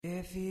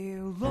If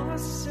you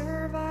lost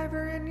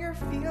Survivor and you're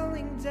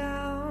feeling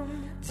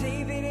down,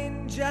 David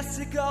and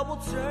Jessica will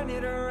turn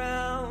it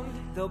around.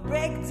 They'll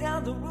break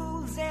down the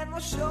rules and they'll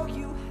show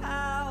you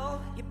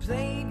how you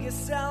played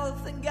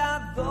yourself and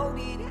got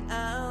voted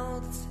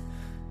out.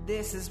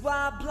 This is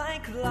why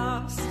blank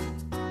lost,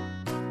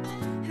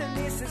 and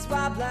this is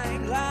why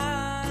blank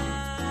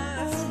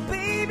lost.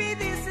 Baby,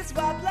 this is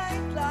why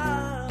blank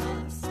lost.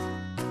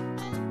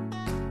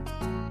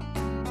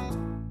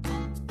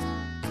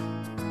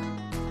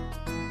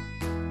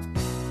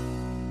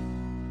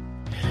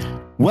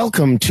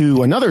 Welcome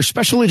to another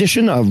special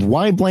edition of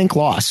Why Blank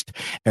Lost,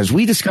 as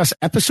we discuss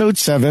episode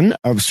 7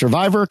 of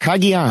Survivor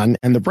Cayagan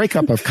and the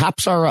breakup of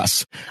Cops R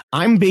Us.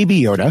 I'm Baby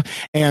Yoda,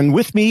 and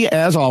with me,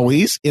 as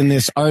always, in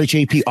this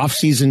RHAP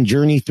off-season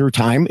journey through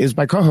time is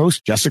my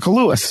co-host, Jessica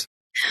Lewis.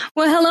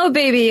 Well, hello,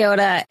 Baby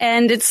Yoda,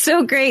 and it's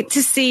so great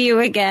to see you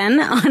again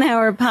on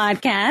our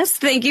podcast.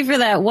 Thank you for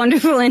that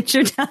wonderful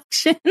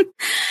introduction.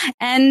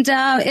 And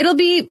it'll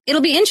be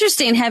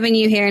interesting having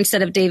you here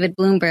instead of David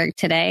Bloomberg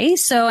today.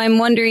 So I'm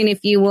wondering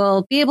if you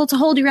will be able to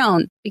hold your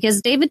own,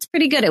 because David's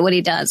pretty good at what he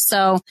does.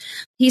 So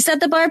he set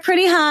the bar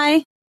pretty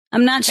high.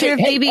 I'm not sure if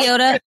Baby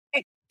Yoda.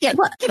 Get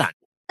on.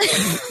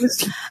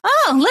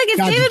 Oh, look, it's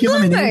God, David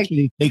Bloomberg.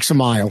 He takes a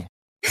mile.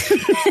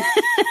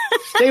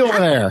 Stay over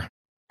there.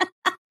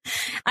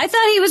 I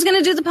thought he was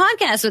going to do the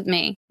podcast with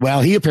me.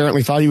 Well, he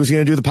apparently thought he was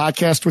going to do the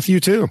podcast with you,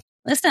 too.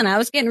 Listen, I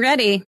was getting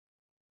ready.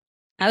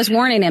 I was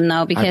warning him,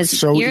 though, because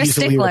so you're a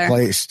stickler.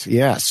 Replaced.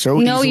 Yeah,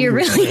 no, you're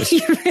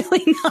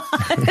really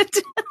not.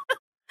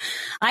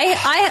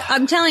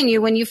 I'm telling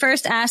you, when you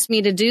first asked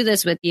me to do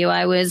this with you,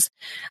 I was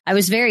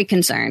very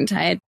concerned.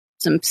 I had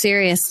some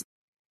serious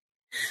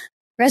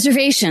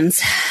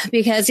reservations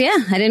because,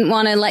 I didn't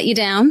want to let you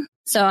down.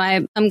 So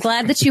I'm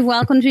glad that you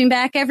welcomed me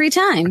back every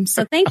time.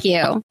 So thank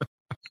you.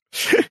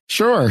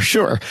 Sure.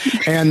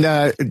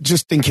 And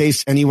just in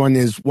case anyone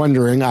is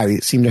wondering, I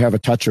seem to have a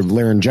touch of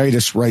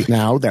laryngitis right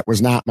now. That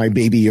was not my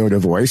Baby Yoda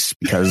voice,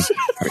 because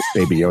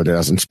Baby Yoda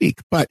doesn't speak.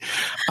 But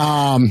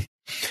so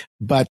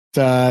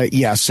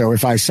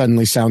if I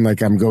suddenly sound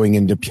like I'm going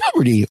into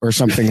puberty or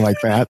something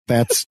like that,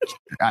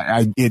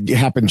 it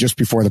happened just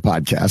before the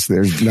podcast.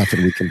 There's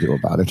nothing we can do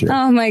about it here.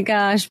 Oh my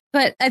gosh.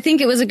 But I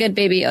think it was a good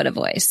Baby Yoda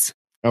voice.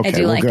 Okay, I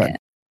do like good. it.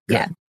 Good.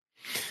 Yeah.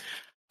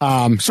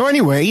 So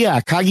anyway,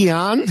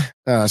 Cayagan,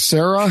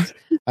 Sarah,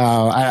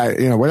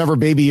 whatever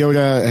Baby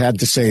Yoda had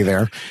to say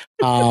there.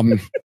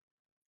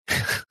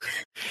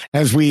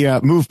 As we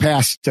move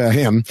past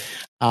him,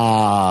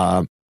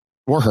 or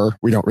her,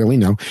 we don't really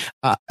know.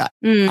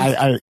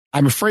 I'm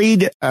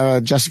afraid,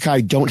 Jessica,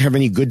 I don't have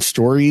any good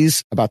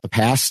stories about the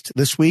past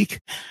this week.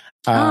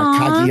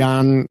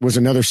 Cayagan was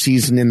another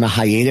season in the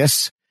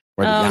hiatus.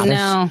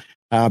 No.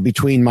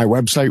 Between my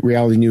website,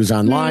 Reality News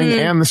Online,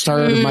 and the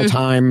start of my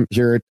time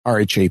here at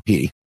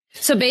RHAP.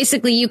 So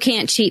basically, you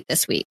can't cheat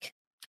this week.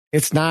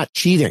 It's not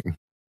cheating.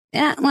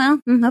 Yeah,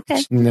 well,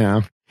 okay.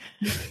 No.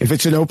 If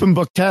it's an open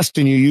book test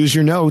and you use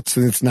your notes,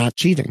 then it's not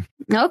cheating.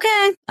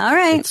 Okay. All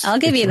right. I'll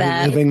give you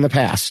that. Living the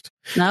past.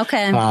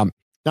 Okay. Now,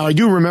 I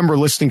do remember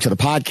listening to the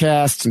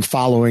podcasts and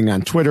following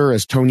on Twitter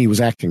as Tony was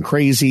acting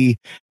crazy,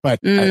 but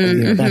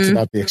that's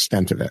about the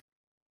extent of it.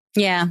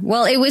 Yeah.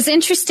 Well, it was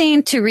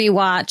interesting to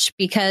rewatch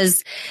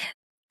because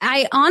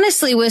I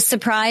honestly was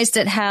surprised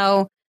at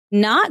how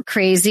not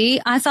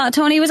crazy I thought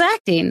Tony was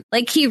acting.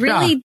 Like he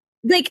really,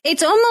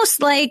 it's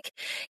almost like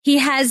he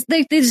has,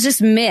 there's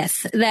this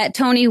myth that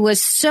Tony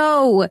was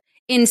so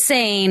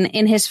insane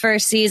in his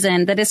first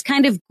season that it's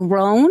kind of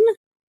grown.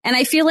 And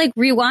I feel like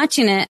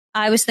rewatching it,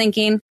 I was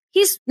thinking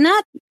he's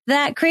not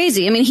that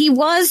crazy. I mean, he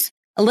was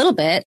a little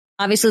bit.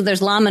 Obviously,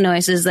 there's llama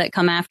noises that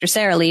come after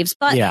Sarah leaves,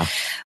 but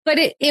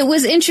it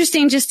was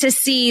interesting just to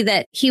see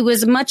that he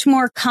was much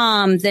more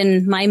calm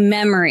than my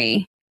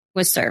memory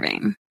was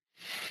serving.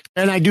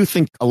 And I do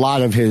think a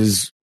lot of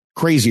his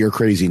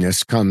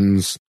craziness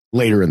comes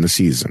later in the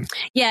season.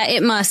 Yeah,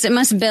 it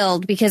must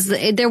build because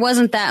there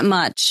wasn't that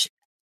much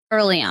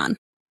early on.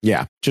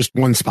 Yeah, just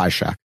one spy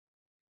shack.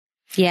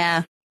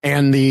 Yeah.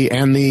 And the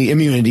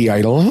immunity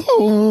idol.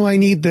 Oh, I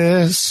need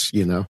this,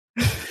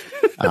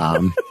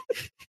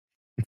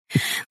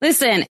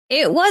 Listen,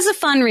 it was a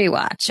fun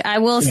rewatch. I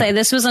will say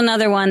this was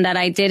another one that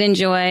I did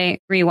enjoy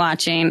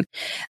rewatching.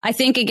 I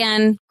think,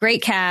 again,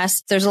 great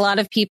cast. There's a lot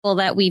of people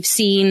that we've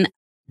seen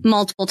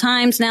multiple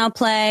times now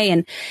play,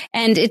 and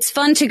it's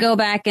fun to go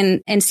back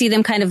and see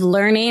them kind of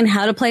learning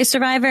how to play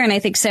Survivor. And I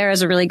think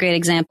Sarah's a really great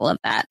example of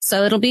that.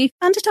 So it'll be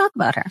fun to talk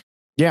about her.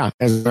 Yeah.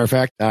 As a matter of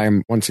fact,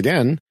 I'm once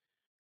again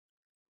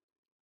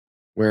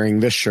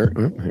wearing this shirt.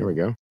 Oh, here we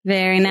go.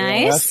 Very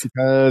nice. Yeah, that's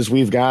because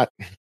we've got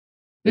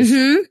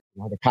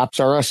the Cops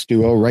R Us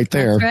duo right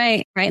there.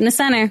 That's right in the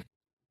center.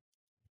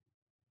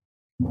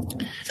 So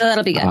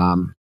that'll be good.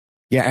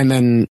 And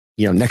then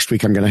next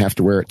week I'm going to have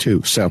to wear it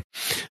too. So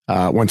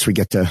once we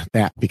get to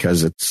that,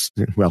 because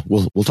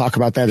we'll talk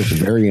about that at the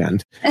very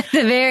end. At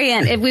the very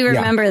end, if we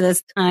remember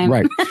this time.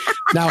 Right.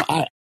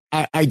 Now,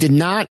 I did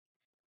not.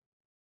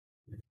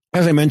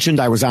 As I mentioned,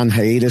 I was on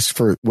hiatus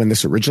for when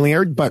this originally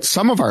aired, but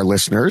some of our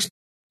listeners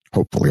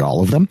hopefully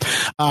all of them,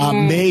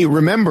 may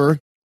remember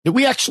that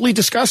we actually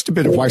discussed a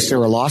bit of why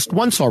Sarah lost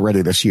once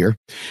already this year.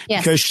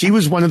 Yes. Because she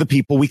was one of the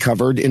people we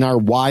covered in our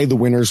Why the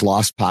Winners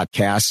Lost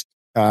podcast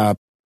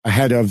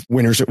ahead of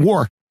Winners at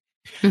War.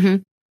 Mm-hmm.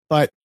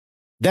 But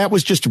that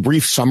was just a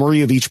brief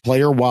summary of each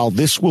player, while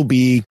this will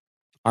be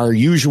our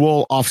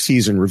usual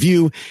off-season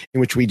review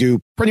in which we do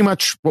pretty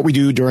much what we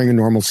do during a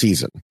normal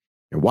season.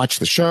 Watch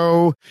the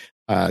show,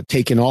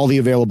 take in all the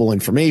available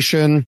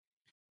information.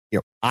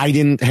 I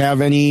didn't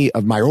have any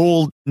of my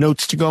old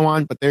notes to go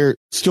on, but there's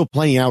still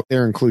plenty out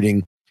there,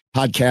 including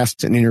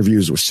podcasts and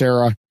interviews with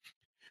Sarah.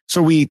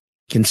 So we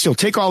can still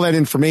take all that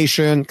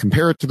information,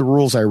 compare it to the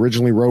rules I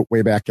originally wrote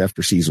way back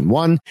after season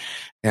 1,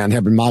 and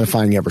have been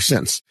modifying ever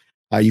since.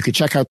 You can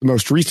check out the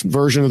most recent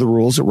version of the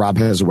rules at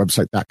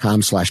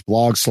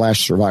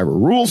robhasawebsite.com/blog/survivor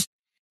rules,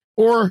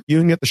 or you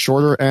can get the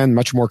shorter and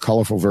much more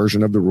colorful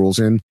version of the rules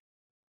in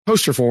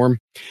poster form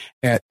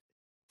at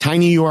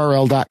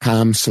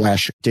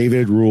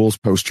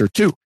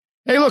tinyurl.com/DavidRulesPoster2.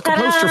 Hey, look, a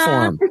poster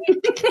form.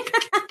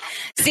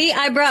 See,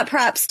 I brought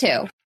props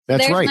too.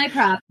 There's right. My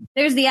prop.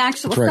 There's the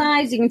actual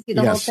size. You can see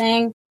the whole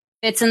thing.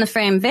 Fits in the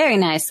frame very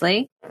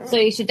nicely. So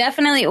you should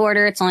definitely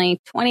order. It's only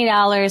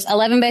 $20,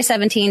 11 by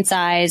 17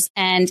 size.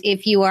 And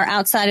if you are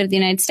outside of the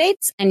United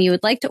States and you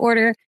would like to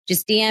order,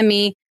 just DM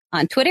me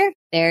on Twitter.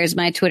 There's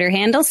my Twitter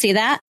handle. See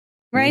that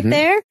right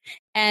there?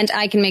 And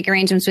I can make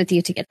arrangements with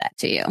you to get that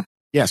to you.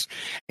 Yes.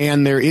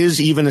 And there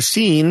is even a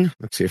scene.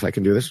 Let's see if I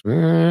can do this.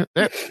 Feel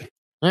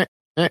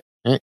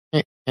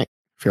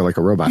like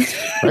a robot.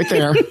 Right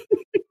there.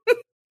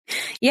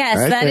 Yes,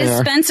 right that there. Is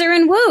Spencer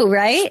and Wu,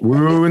 right?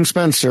 Wu and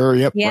Spencer.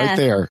 Yep, right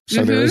there.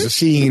 So there is a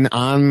scene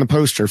on the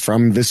poster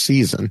from this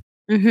season.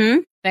 Mm-hmm.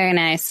 Very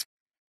nice.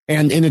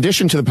 And in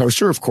addition to the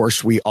poster, of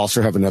course, we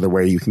also have another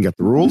way you can get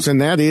the rules,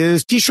 and that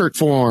is t-shirt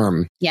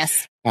form.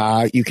 Yes.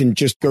 You can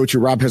just go to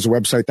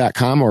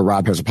robhasawebsite.com or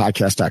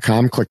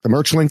robhasapodcast.com, click the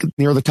merch link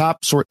near the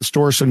top, sort the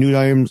store so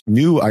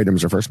new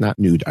items are first, not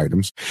nude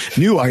items.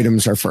 New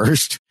items are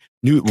first.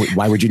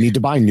 Why would you need to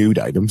buy nude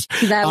items?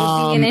 That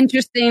would be an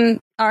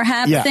interesting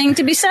RHAP thing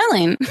to be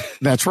selling.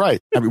 That's right.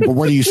 I mean,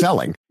 what are you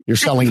selling? You're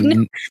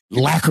selling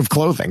lack of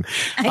clothing.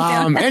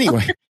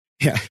 Anyway,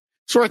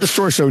 sort the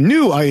store so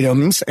new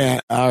items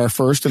are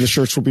first, and the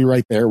shirts will be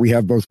right there. We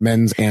have both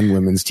men's and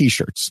women's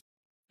t-shirts.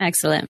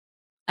 Excellent.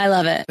 I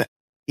love it.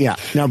 Yeah.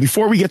 Now,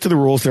 before we get to the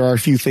rules, there are a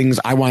few things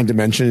I wanted to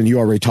mention, and you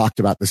already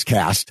talked about this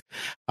cast.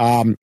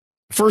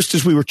 First,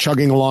 as we were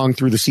chugging along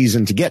through the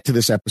season to get to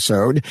this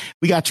episode,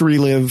 we got to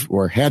relive,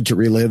 or had to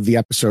relive, the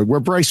episode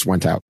where Bryce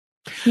went out.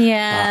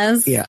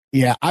 Yes. Yeah.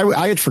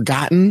 I had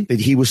forgotten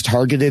that he was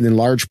targeted in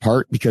large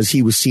part because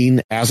he was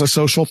seen as a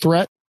social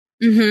threat.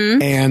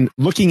 Mm-hmm. And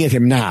looking at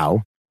him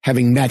now,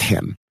 having met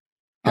him,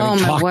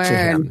 having talked to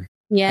him,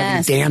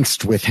 having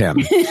danced with him,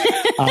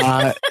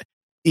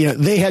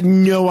 they had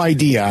no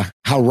idea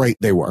how right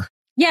they were.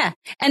 Yeah.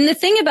 And the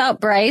thing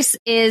about Bryce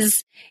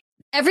is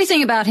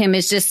everything about him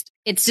is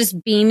it's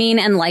just beaming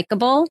and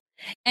likable.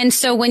 And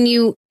so when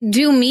you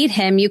do meet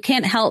him, you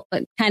can't help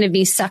but kind of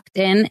be sucked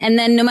in. And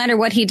then no matter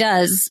what he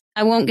does,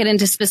 I won't get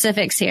into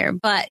specifics here,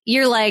 but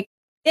you're like,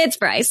 it's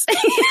Bryce.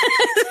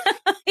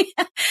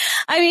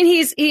 I mean,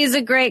 he's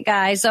a great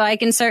guy. So I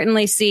can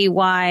certainly see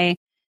why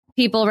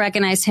people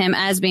recognize him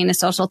as being a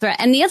social threat.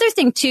 And the other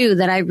thing too,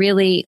 that I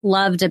really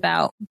loved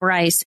about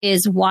Bryce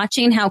is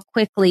watching how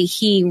quickly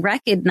he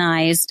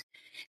recognized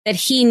that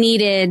he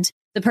needed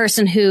the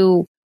person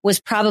who was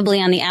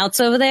probably on the outs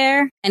over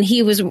there. And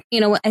he was,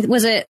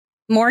 was it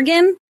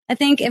Morgan? I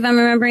think, if I'm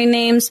remembering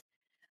names.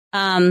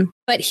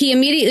 But he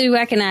immediately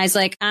recognized,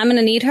 like, I'm going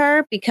to need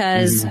her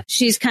because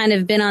she's kind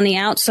of been on the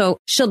out. So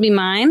she'll be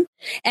mine.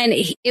 And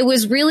it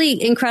was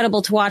really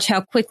incredible to watch how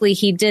quickly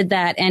he did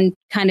that and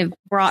kind of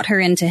brought her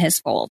into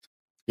his fold.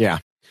 Yeah.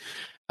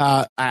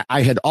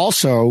 I had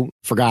also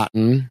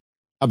forgotten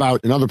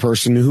about another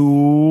person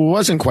who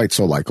wasn't quite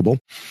so likable.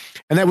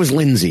 And that was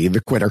Lindsay,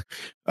 the quitter.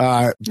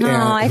 I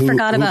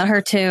forgot about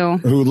her too.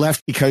 Who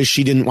left because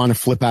she didn't want to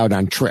flip out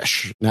on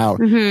Trish. Now,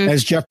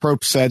 as Jeff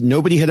Probst said,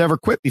 nobody had ever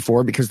quit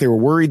before because they were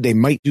worried they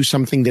might do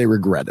something they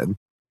regretted.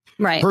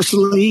 Right.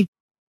 Personally,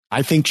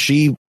 I think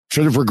she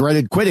should have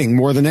regretted quitting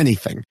more than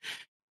anything.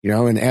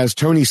 And as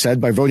Tony said,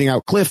 by voting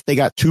out Cliff, they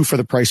got 2 for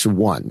the price of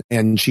 1.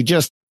 And she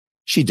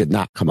did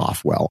not come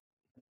off well.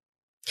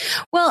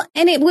 Well,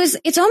 and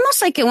it's almost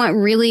like it went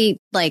really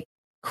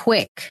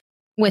quick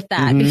with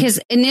that because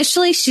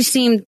initially she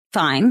seemed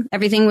fine.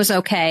 Everything was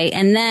okay.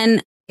 And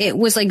then it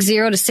was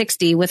 0 to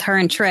 60 with her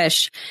and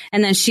Trish.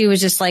 And then she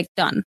was just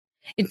done.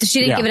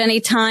 She didn't give it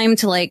any time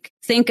to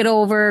think it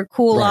over,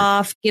 cool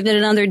off, give it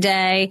another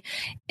day.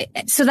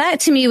 So that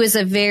to me was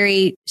a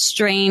very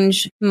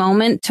strange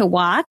moment to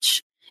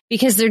watch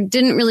because there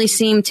didn't really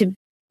seem to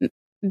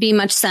be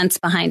much sense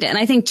behind it. And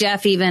I think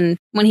Jeff, even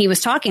when he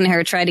was talking to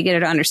her, tried to get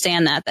her to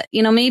understand that,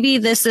 maybe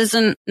this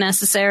isn't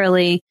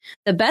necessarily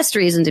the best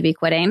reason to be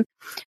quitting,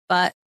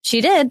 but she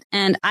did.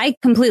 And I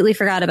completely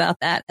forgot about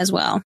that as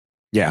well.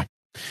 Yeah.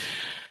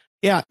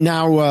 Yeah.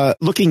 Now,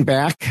 looking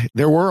back,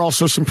 there were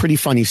also some pretty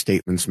funny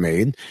statements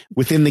made.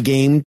 Within the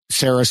game,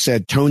 Sarah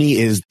said Tony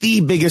is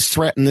the biggest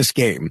threat in this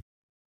game.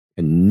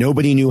 And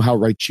nobody knew how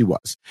right she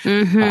was.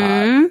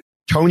 Mm-hmm.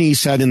 Tony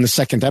said in the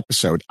second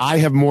episode, I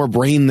have more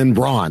brain than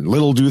brawn.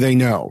 Little do they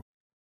know.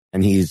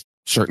 And he's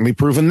certainly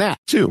proven that,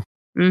 too.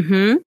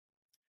 Mm-hmm.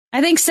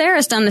 I think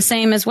Sarah's done the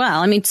same as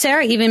well. I mean,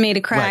 Sarah even made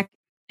a crack,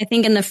 I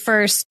think, in the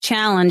first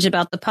challenge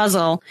about the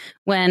puzzle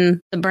when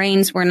the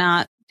brains were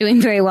not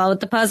doing very well with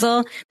the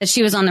puzzle, that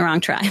she was on the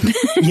wrong tribe.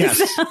 Yes,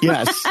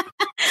 yes.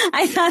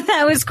 I thought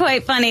that was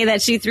quite funny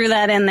that she threw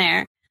that in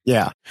there.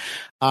 Yeah.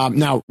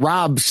 Now,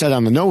 Rob said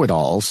on the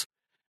Know-It-Alls,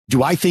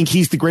 do I think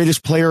he's the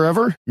greatest player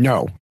ever?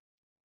 No.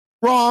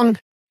 Wrong.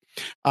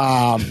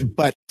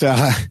 But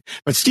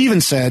Steven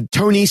said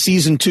Tony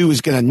season 2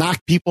 is going to knock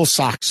people's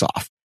socks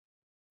off.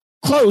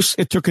 Close.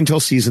 It took until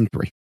season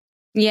 3.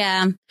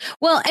 Yeah.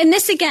 Well, and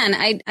this again,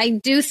 I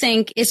do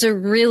think is a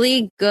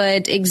really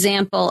good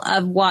example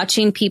of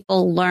watching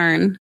people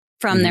learn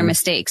from their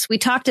mistakes. We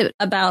talked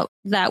about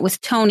that with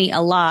Tony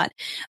a lot,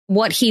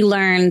 what he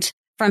learned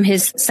from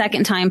his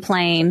second time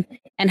playing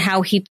and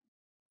how he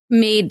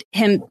made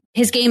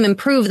his game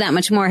improve that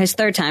much more his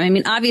third time. I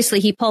mean, obviously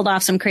he pulled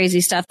off some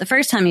crazy stuff the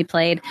first time he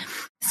played,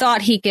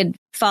 thought he could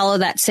follow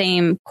that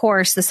same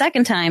course the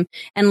second time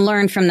and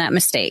learn from that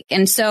mistake.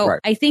 And so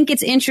I think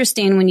it's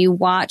interesting when you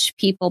watch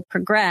people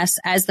progress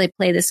as they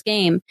play this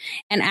game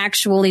and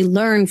actually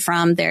learn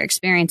from their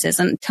experiences.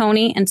 And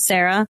Tony and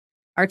Sarah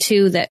are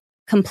two that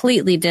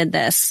completely did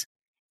this.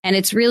 And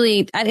it's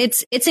really,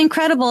 it's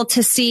incredible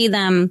to see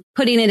them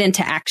putting it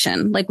into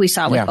action like we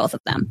saw with both of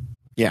them.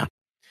 Yeah.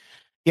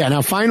 Yeah.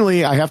 Now,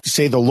 finally, I have to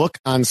say the look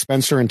on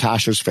Spencer and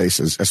Tasha's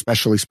faces,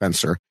 especially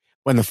Spencer,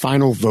 when the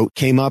final vote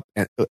came up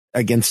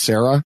against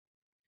Sarah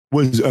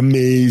was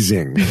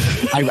amazing.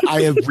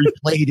 I have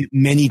replayed it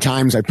many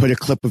times. I put a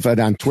clip of it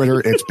on Twitter.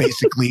 It's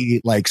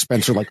basically like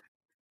Spencer, like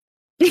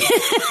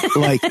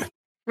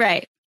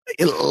right.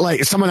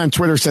 Like someone on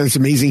Twitter said it's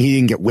amazing he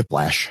didn't get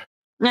whiplash.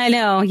 I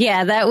know.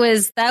 Yeah, that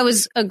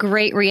was a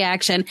great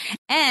reaction.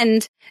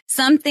 And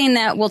something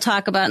that we'll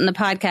talk about in the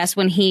podcast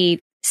when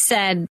he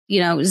said,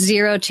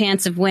 zero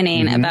chance of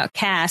winning about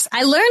Cass.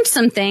 I learned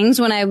some things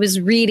when I was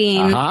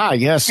reading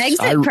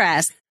Exit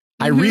Press.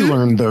 I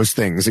relearned those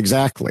things.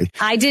 Exactly.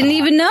 I didn't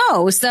even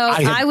know. So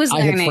I was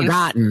learning. I had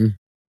forgotten,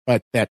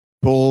 but that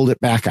pulled it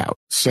back out.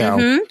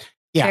 So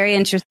yeah. Very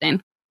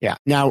interesting. Yeah.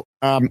 Now,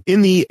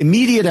 in the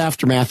immediate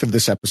aftermath of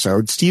this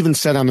episode, Steven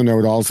said on the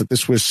Know-It-Alls that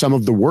this was some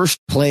of the worst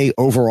play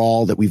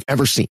overall that we've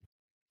ever seen.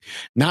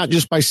 Not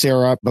just by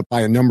Sarah, but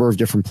by a number of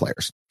different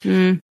players.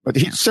 But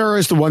Sarah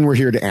is the one we're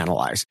here to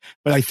analyze.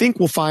 But I think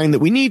we'll find that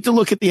we need to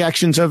look at the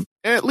actions of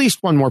at least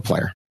one more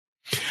player.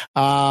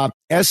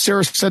 As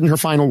Sarah said in her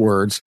final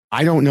words,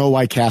 I don't know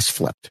why Cass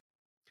flipped.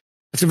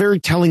 It's a very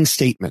telling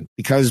statement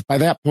because by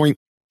that point,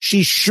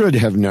 she should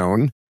have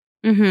known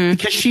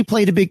because she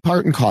played a big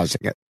part in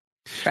causing it.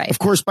 Right. Of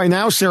course, by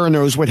now, Sarah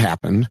knows what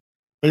happened,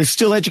 but it's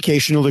still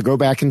educational to go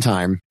back in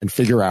time and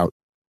figure out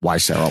why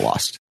Sarah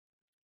lost.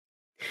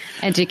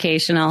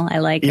 Educational. I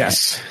like it.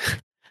 Yes.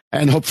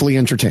 And hopefully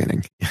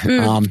entertaining.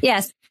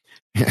 Yes.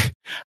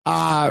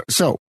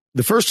 So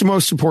the first and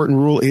most important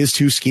rule is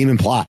to scheme and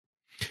plot.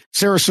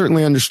 Sarah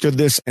certainly understood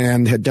this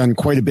and had done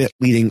quite a bit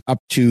leading up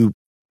to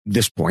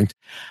this point.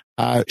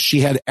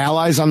 She had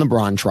allies on the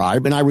Braun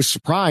tribe, and I was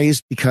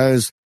surprised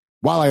because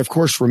while I, of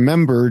course,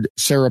 remembered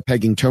Sarah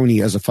pegging Tony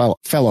as a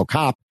fellow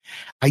cop,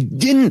 I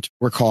didn't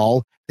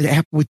recall that it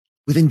happened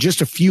within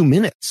just a few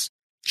minutes.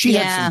 She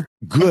had some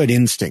good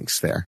instincts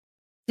there.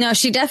 No,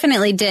 she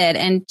definitely did.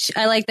 And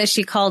I like that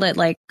she called it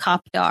like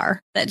copdar,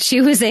 that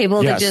she was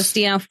able to just,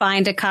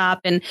 find a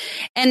cop and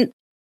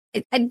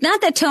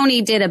not that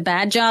Tony did a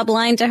bad job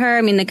lying to her.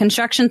 I mean, the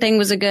construction thing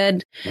was a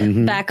good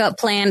backup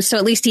plan. So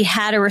at least he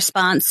had a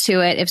response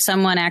to it if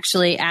someone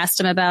actually asked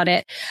him about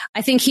it.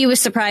 I think he was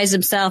surprised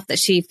himself that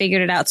she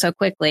figured it out so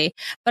quickly.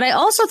 But I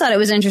also thought it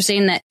was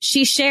interesting that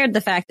she shared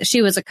the fact that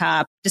she was a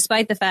cop,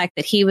 despite the fact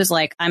that he was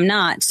like, I'm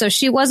not. So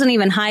she wasn't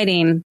even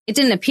hiding. It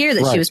didn't appear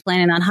that she was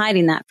planning on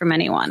hiding that from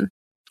anyone.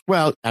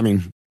 Well, I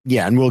mean,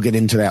 yeah, and we'll get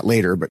into that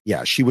later. But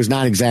yeah, she was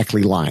not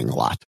exactly lying a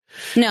lot.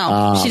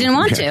 No, she didn't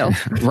want to.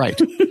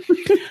 Right.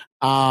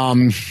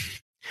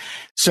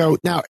 So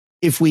now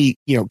if we,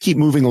 keep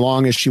moving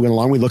along as she went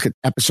along, we look at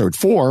episode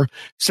 4.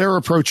 Sarah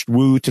approached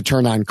Wu to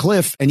turn on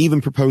Cliff and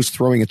even proposed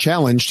throwing a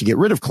challenge to get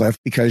rid of Cliff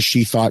because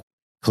she thought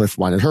Cliff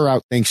wanted her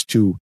out thanks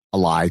to a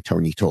lie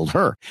Tony told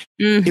her.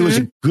 It was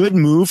a good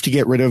move to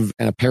get rid of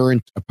an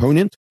apparent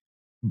opponent,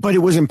 but it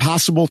was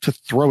impossible to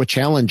throw a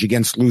challenge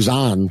against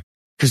Luzon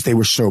because they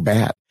were so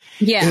bad.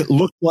 Yeah. It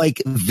looked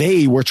like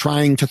they were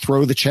trying to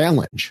throw the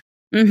challenge.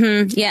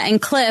 Yeah.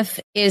 And Cliff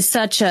is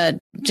such a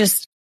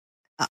he's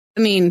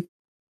throwing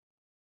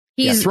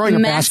massive.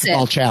 A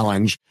basketball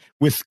challenge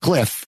with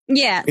Cliff.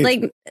 Yeah.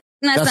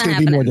 That's going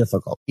to be more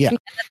difficult. Yeah.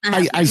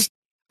 I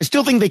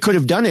still think they could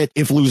have done it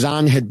if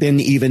Luzon had been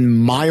even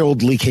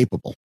mildly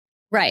capable.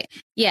 Right.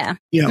 Yeah.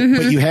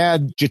 But you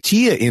had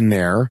Jatia in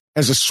there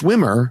as a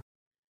swimmer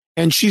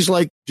And she's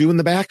like doing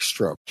the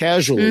backstroke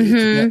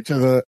casually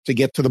to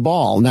get to the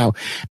ball. Now,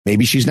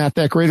 maybe she's not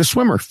that great a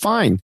swimmer.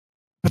 Fine.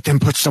 But then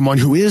put someone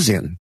who is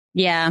in.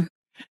 Yeah.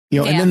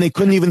 And then they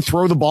couldn't even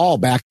throw the ball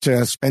back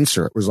to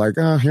Spencer. It was like,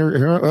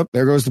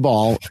 there goes the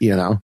ball,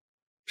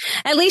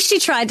 At least she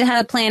tried to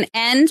have a plan,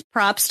 and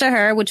props to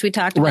her, which we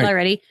talked about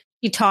already.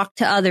 She talked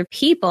to other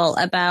people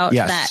about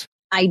that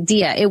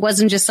idea. It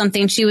wasn't just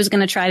something she was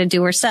going to try to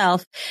do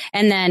herself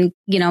and then,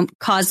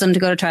 cause them to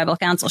go to tribal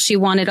council. She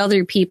wanted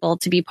other people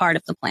to be part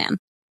of the plan.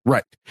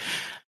 Right.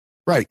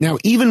 Right. Now,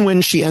 even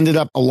when she ended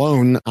up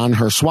alone on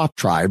her swap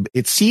tribe,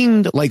 it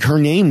seemed like her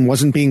name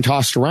wasn't being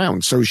tossed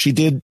around. So she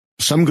did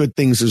some good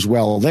things as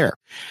well there.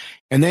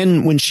 And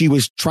then when she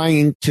was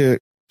trying to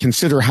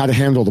consider how to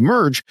handle the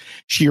merge,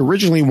 she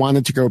originally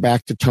wanted to go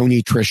back to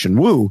Tony, Trish, and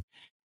Wu.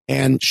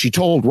 And she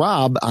told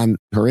Rob on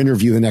her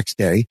interview the next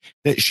day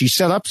that she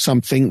set up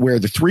something where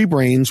the 3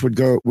 brains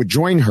would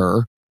join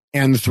her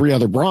and the 3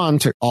 other brawn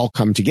to all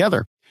come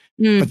together.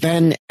 But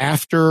then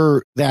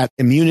after that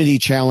immunity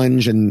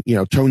challenge and,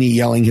 Tony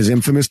yelling his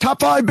infamous top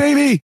 5,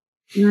 baby,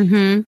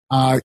 it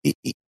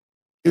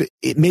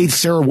made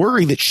Sarah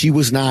worry that she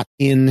was not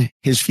in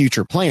his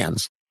future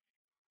plans.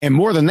 And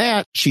more than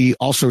that, she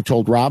also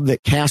told Rob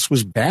that Cass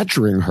was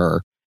badgering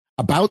her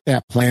about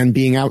that plan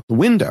being out the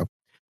window.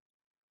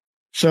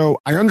 So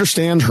I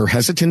understand her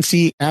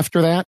hesitancy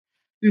after that.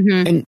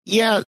 And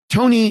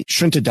Tony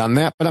shouldn't have done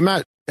that,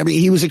 but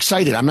he was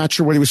excited. I'm not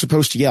sure what he was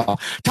supposed to yell.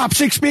 Top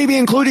 6, baby,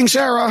 including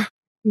Sarah.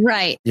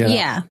 Right.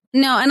 Yeah.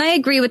 No, and I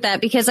agree with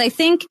that because I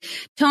think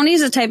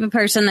Tony's the type of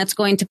person that's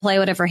going to play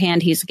whatever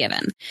hand he's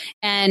given.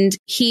 And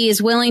he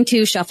is willing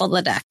to shuffle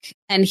the deck.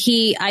 And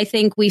I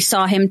think we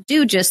saw him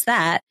do just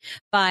that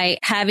by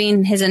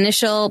having his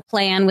initial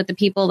plan with the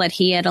people that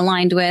he had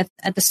aligned with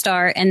at the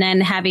start and then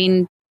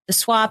having the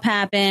swap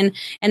happen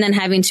and then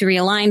having to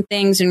realign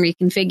things and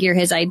reconfigure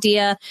his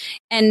idea.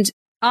 And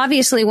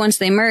obviously, once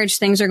they merge,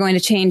 things are going to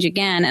change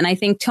again. And I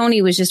think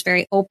Tony was just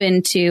very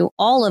open to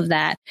all of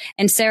that.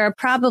 And Sarah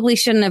probably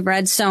shouldn't have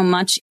read so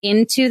much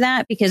into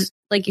that because,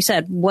 like you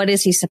said, what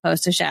is he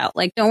supposed to shout?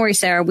 Like, don't worry,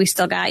 Sarah, we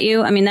still got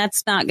you. I mean,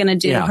 that's not going to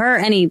do her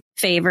any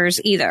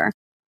favors either.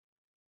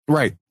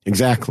 Right.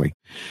 Exactly.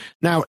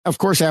 Now, of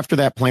course, after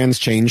that, plans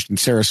changed and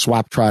Sarah's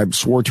swap tribe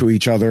swore to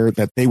each other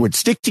that they would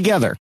stick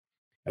together.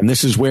 And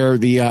this is where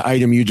the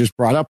item you just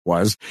brought up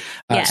was.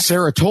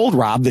 Sarah told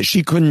Rob that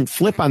she couldn't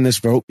flip on this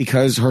vote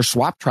because her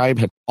swap tribe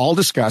had all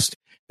discussed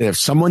that if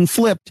someone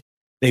flipped,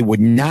 they would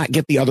not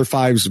get the other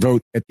 5's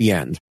vote at the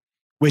end.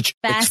 Which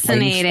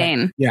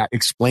fascinating.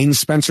 Explains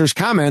Spencer's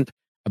comment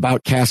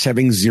about Cass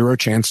having 0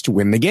 chance to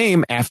win the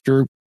game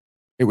after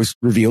it was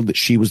revealed that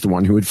she was the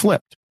one who had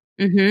flipped.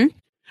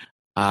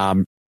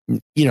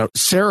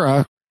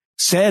 Sarah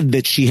said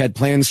that she had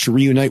plans to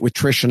reunite with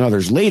Trish and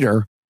others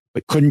later,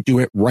 but couldn't do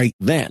it right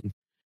then.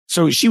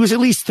 So she was at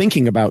least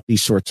thinking about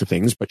these sorts of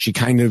things, but she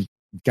kind of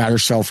got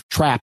herself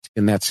trapped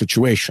in that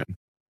situation.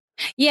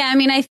 Yeah, I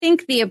mean, I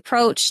think the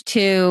approach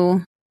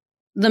to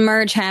the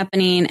merge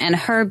happening and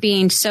her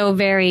being so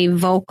very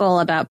vocal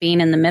about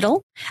being in the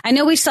middle. I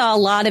know we saw a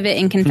lot of it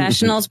in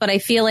confessionals, but I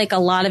feel like a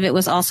lot of it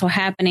was also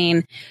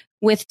happening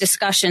with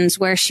discussions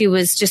where she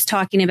was just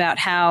talking about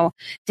how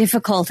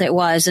difficult it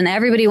was and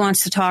everybody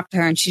wants to talk to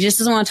her and she just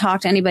doesn't want to talk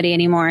to anybody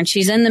anymore. And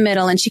she's in the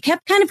middle and she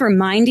kept kind of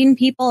reminding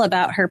people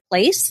about her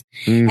place.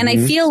 And I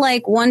feel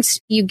like once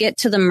you get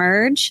to the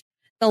merge,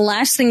 the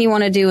last thing you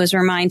want to do is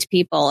remind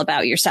people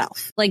about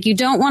yourself. Like you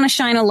don't want to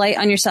shine a light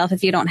on yourself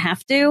if you don't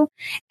have to.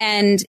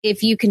 And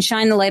if you can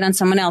shine the light on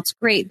someone else,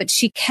 great. But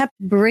she kept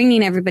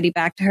bringing everybody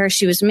back to her.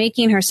 She was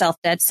making herself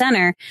dead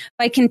center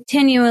by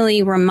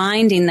continually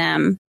reminding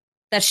them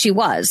that she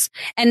was.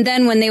 And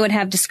then when they would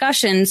have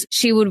discussions,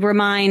 she would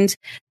remind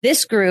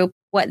this group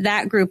what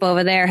that group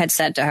over there had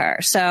said to her.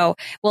 So,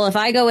 well, if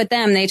I go with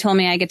them, they told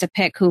me I get to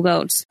pick who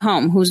goes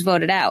home, who's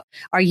voted out.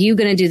 Are you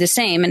going to do the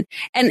same?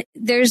 And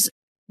there is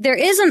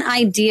an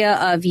idea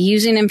of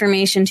using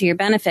information to your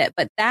benefit,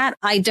 but that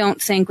I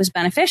don't think was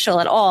beneficial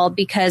at all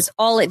because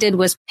all it did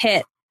was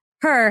pit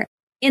her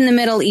in the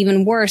middle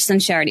even worse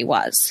than Charity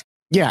was.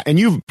 Yeah, and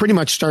you've pretty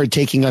much started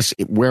taking us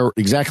where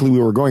exactly we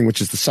were going, which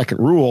is the second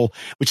rule,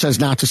 which says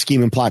not to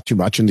scheme and plot too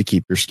much and to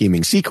keep your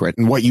scheming secret.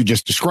 And what you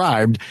just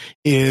described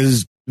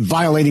is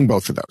violating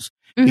both of those.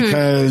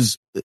 Because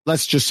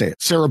let's just say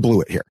it, Sarah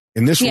blew it here.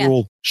 In this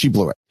rule, she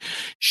blew it.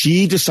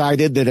 She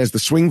decided that as the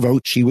swing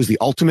vote, she was the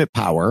ultimate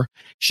power.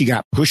 She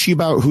got pushy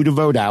about who to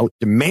vote out,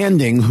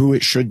 demanding who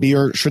it should be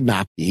or should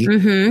not be.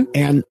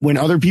 And when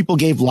other people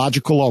gave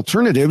logical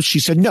alternatives, she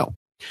said no.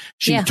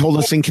 She told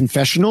us in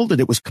confessional that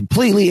it was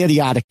completely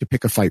idiotic to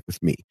pick a fight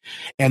with me.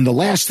 And the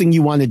last thing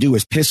you want to do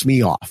is piss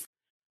me off.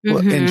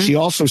 And she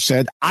also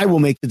said, I will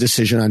make the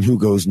decision on who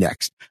goes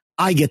next.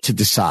 I get to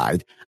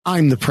decide.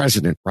 I'm the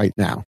president right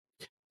now.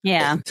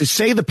 Yeah. To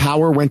say the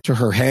power went to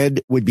her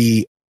head would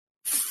be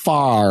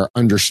far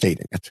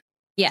understating it.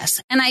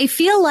 Yes. And I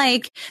feel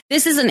like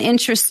this is an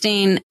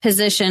interesting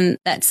position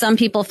that some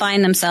people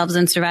find themselves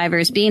in,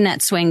 survivors being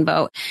that swing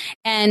vote.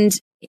 And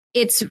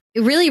it's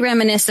really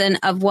reminiscent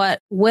of what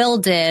Will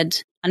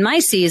did on my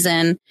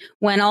season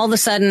when all of a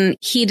sudden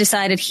he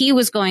decided he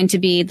was going to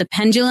be the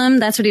pendulum.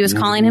 That's what he was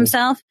calling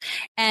himself,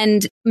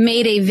 and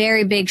made a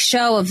very big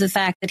show of the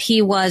fact that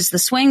he was the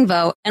swing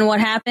vote. And what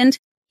happened?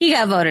 He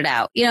got voted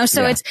out,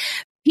 so it's,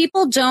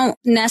 people don't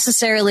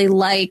necessarily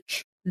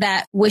like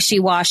that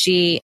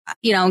wishy-washy,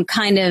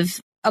 kind of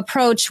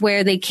approach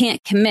where they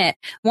can't commit.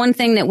 One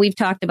thing that we've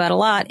talked about a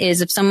lot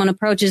is if someone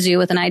approaches you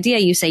with an idea,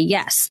 you say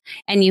yes,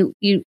 and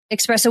you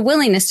express a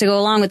willingness to go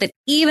along with it,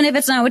 even if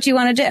it's not what you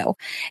want to do.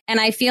 And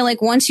I feel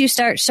like once you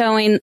start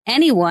showing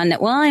anyone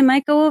that, well, I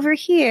might go over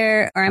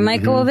here or I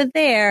might go over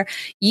there,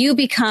 you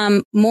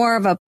become more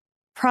of a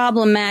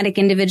problematic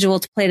individual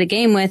to play the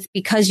game with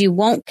because you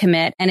won't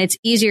commit, and it's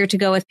easier to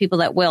go with people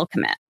that will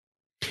commit.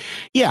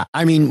 Yeah.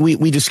 I mean,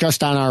 we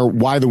discussed on our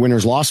Why the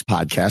Winners Lost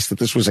podcast that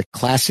this was a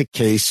classic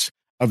case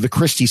of the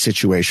Christie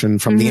situation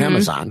from the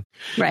Amazon,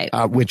 right?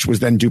 Which was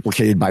then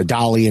duplicated by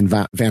Dolly and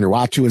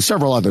Vanuatu and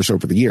several others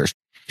over the years.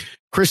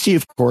 Christie,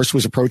 of course,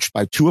 was approached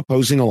by two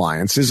opposing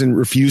alliances and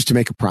refused to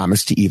make a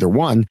promise to either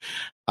one.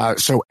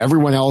 So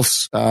everyone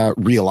else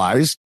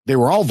realized they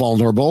were all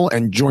vulnerable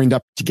and joined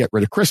up to get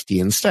rid of Christie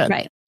instead.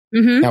 Right.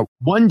 Now,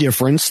 one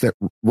difference that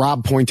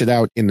Rob pointed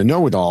out in the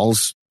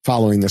Know-It-Alls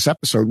following this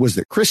episode was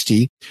that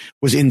Christie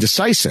was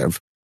indecisive,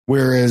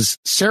 whereas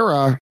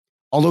Sarah,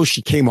 although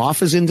she came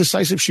off as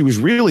indecisive, she was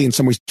really in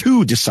some ways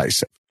too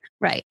decisive.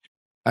 Right.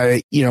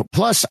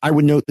 Plus I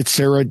would note that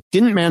Sarah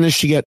didn't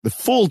manage to get the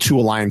full two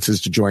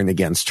alliances to join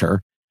against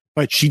her,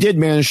 but she did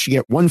manage to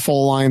get one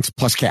full alliance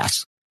plus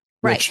Cass.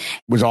 Which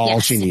was all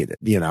she needed,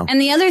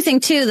 And the other thing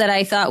too that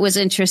I thought was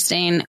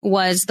interesting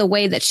was the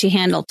way that she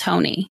handled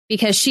Tony,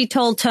 because she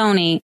told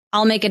Tony,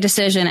 I'll make a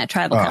decision at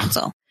tribal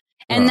council.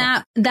 And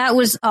that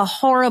was a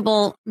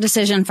horrible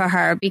decision for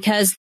her,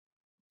 because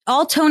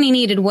all Tony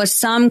needed was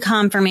some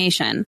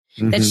confirmation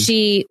that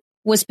she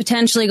was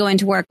potentially going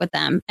to work with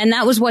them. And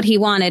that was what he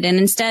wanted. And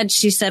instead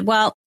she said,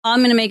 well, I'm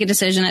going to make a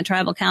decision at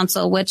tribal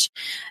council, which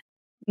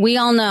we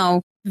all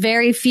know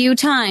very few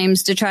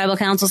times do tribal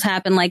councils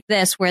happen like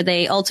this, where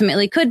they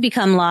ultimately could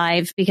become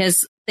live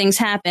because things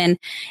happen,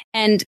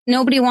 and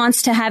nobody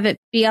wants to have it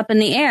be up in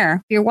the air.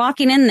 If you're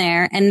walking in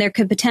there and there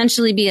could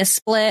potentially be a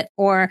split,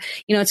 or,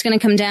 it's going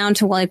to come down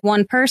to like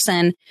one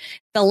person,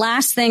 the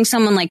last thing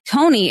someone like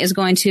Tony is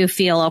going to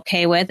feel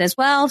okay with is,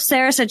 well,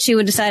 Sarah said she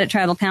would decide at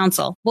tribal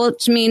council,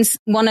 which means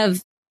one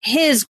of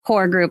his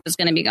core group is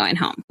going to be going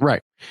home.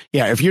 Right.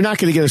 Yeah. If you're not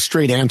going to get a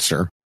straight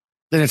answer,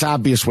 then it's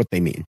obvious what they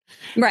mean.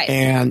 Right.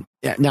 And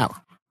now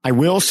I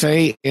will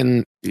say,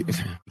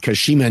 because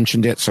she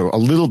mentioned it, so a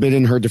little bit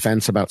in her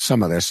defense about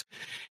some of this,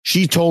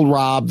 she told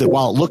Rob that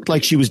while it looked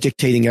like she was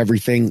dictating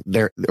everything,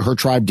 her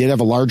tribe did have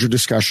a larger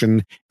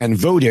discussion and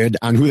voted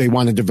on who they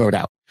wanted to vote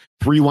out.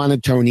 3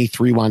 wanted Tony,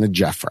 3 wanted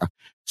Jeffra.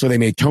 So they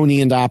made Tony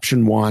into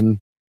option 1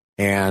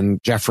 and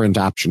Jeffra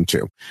into option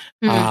 2.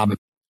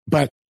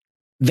 But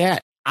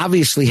that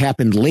obviously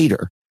happened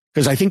later,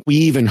 because I think we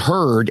even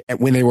heard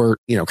when they were,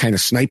 kind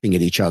of sniping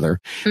at each other,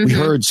 we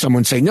heard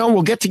someone say, no,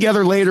 we'll get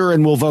together later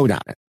and we'll vote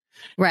on it.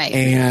 Right.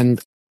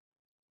 And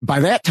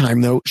by that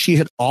time, though, she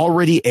had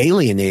already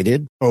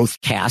alienated both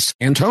Cass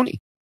and Tony.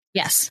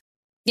 Yes.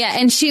 Yeah.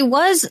 And she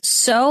was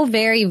so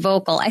very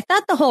vocal. I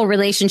thought the whole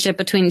relationship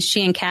between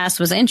she and Cass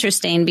was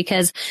interesting,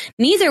 because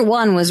neither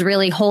one was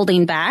really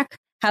holding back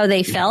how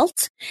they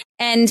felt.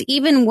 And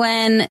even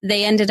when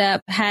they ended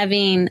up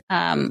having,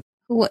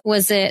 who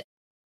was in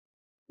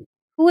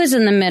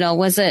the middle?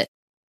 Was it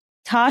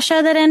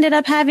Tasha that ended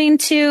up having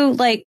to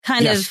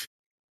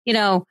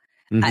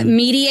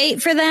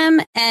mediate for them?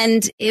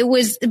 And it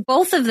was,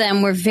 both of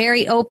them were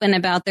very open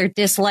about their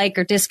dislike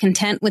or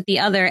discontent with the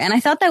other. And I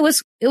thought it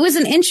was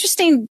an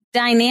interesting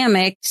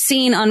dynamic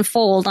scene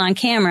unfold on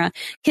camera,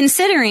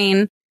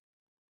 considering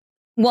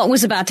what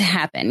was about to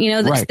happen.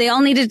 They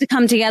all needed to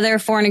come together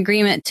for an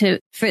agreement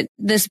for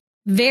this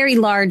very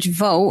large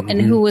vote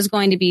and who was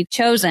going to be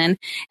chosen.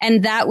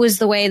 And that was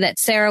the way that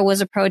Sarah was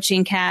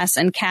approaching Cass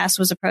and Cass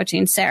was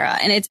approaching Sarah.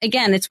 And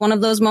it's one of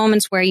those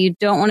moments where you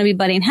don't want to be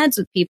butting heads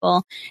with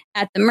people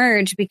at the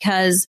merge,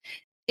 because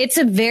it's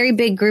a very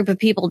big group of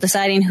people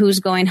deciding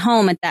who's going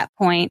home at that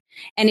point.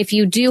 And if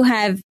you do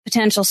have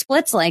potential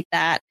splits like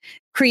that,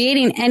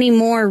 creating any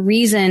more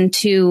reason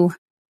to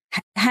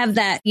have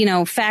that,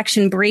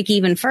 faction break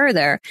even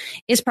further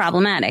is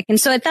problematic. And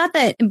so I thought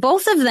that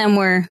both of them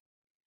were,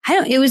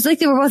 it was like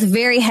they were both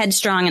very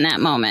headstrong in that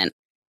moment.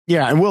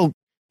 Yeah. And we'll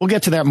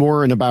get to that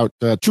more in about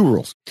 2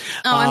 rules. Oh,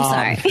 I'm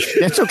sorry.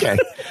 That's okay.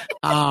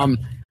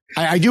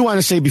 I do want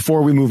to say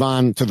before we move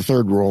on to the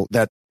 3rd rule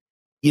that,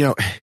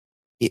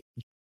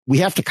 we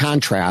have to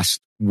contrast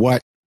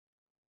what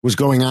was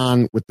going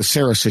on with the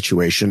Sarah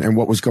situation and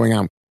what was going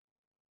on,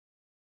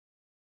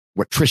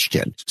 what Trish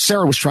did.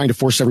 Sarah was trying to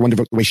force everyone to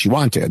vote the way she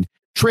wanted.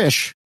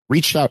 Trish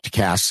reached out to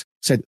Cass,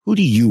 said, who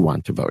do you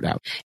want to vote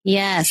out?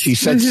 Yes. She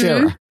said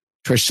Sarah.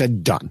 Trish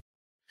said, done.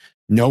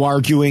 No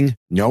arguing,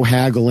 no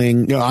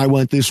haggling. No, I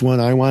want this one.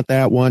 I want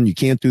that one. You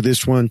can't do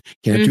this one.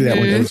 Can't do that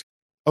one.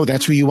 Oh,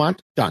 that's who you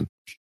want? Done.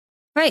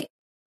 Right.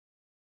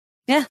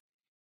 Yeah.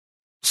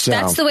 So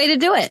that's the way to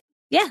do it.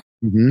 Yeah.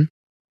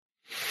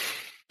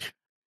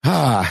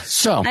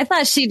 So I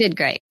thought she did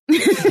great.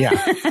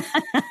 Yeah.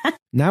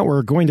 Now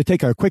we're going to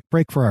take a quick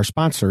break for our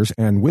sponsors,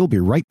 and we'll be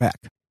right back.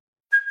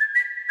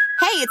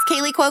 Hey, it's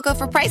Kaylee Cuoco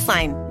for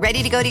Priceline.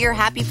 Ready to go to your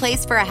happy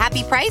place for a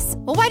happy price?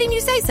 Well, why didn't you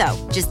say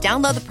so? Just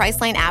download the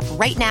Priceline app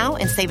right now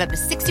and save up to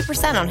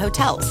 60% on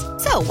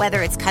hotels. So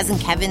whether it's Cousin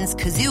Kevin's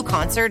Kazoo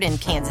Concert in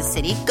Kansas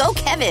City, go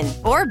Kevin,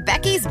 or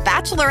Becky's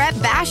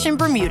Bachelorette Bash in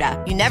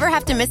Bermuda, you never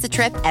have to miss a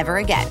trip ever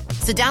again.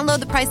 So download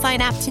the Priceline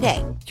app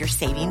today. Your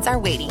savings are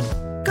waiting.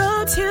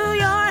 Go to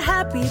your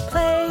happy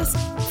place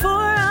for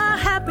a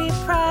happy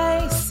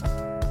price.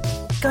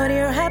 Go to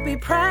your happy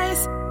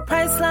price,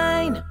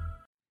 Priceline.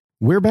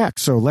 We're back,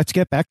 so let's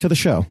get back to the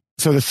show.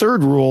 So the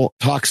third rule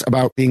talks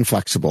about being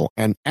flexible.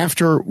 And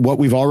after what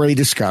we've already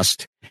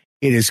discussed,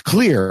 it is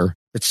clear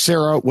that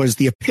Sarah was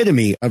the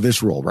epitome of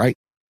this rule, right?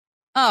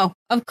 Oh,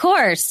 of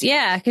course.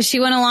 Yeah, because she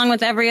went along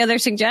with every other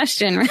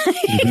suggestion, right?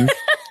 Mm-hmm.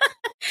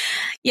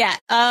 Yeah,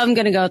 I'm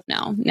going to go with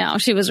no. No,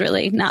 she was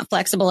really not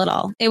flexible at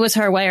all. It was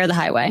her way or the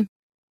highway.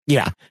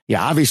 Yeah.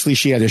 Obviously,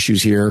 she had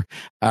issues here.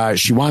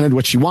 She wanted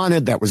what she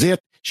wanted. That was it.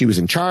 She was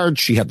in charge.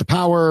 She had the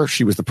power.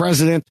 She was the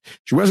president.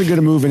 She wasn't going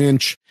to move an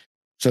inch.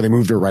 So they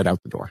moved her right out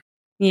the door.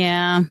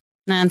 Yeah,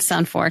 that's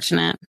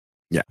unfortunate.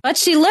 Yeah. But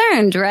she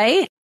learned,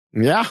 right?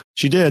 Yeah,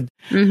 she did.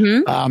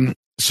 Mm-hmm.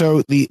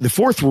 So the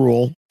fourth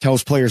rule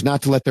tells players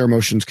not to let their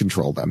emotions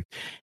control them.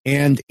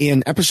 And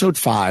in episode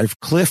 5,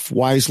 Cliff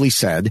wisely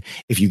said,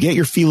 if you get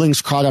your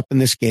feelings caught up in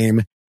this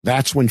game,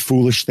 that's when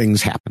foolish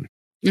things happen.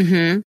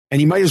 Mm-hmm. And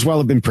he might as well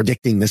have been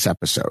predicting this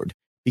episode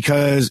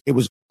because it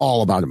was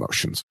all about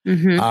emotions.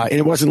 Mm-hmm. And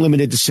it wasn't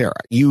limited to Sarah.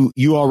 You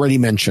already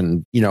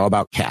mentioned,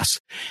 about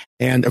Cass.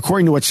 And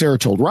according to what Sarah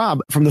told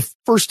Rob, from the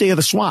first day of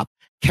the swap,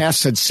 Cass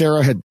said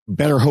Sarah had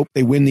better hope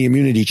they win the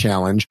immunity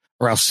challenge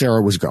or else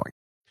Sarah was going.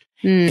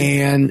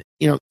 And,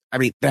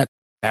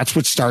 that's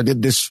what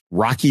started this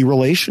rocky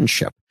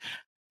relationship.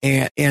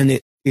 And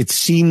it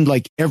seemed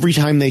like every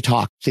time they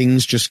talked,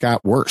 things just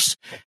got worse.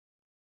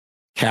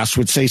 Cass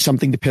would say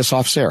something to piss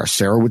off Sarah.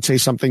 Sarah would say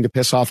something to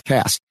piss off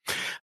Cass.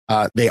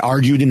 They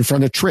argued in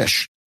front of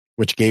Trish,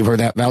 which gave her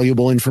that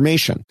valuable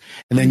information.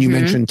 And then you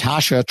mentioned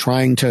Tasha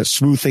trying to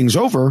smooth things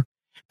over.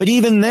 But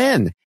even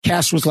then,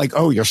 Cass was like,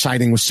 oh, you're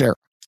siding with Sarah.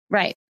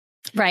 Right.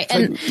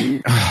 It's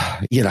and,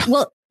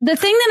 well, the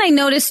thing that I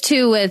noticed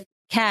too with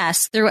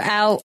Cass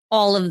throughout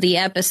all of the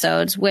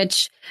episodes,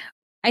 which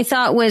I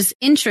thought was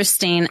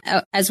interesting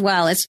as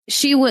well, is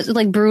she was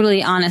like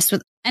brutally honest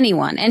with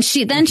anyone. And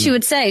she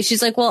would say,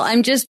 she's like, well,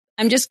 I'm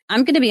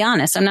going to be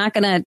honest. I'm not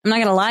going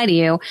to lie to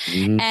you.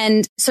 Mm-hmm.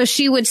 And so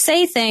she would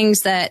say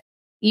things that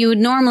you would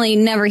normally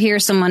never hear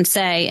someone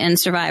say in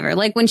Survivor.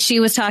 Like when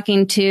she was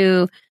talking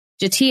to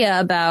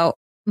Jatia about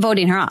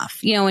voting her off,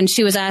 when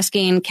she was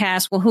asking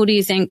Cass, well, who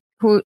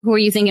are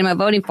you thinking about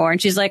voting for? And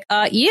she's like,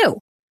 you.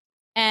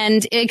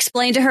 And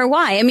explained to her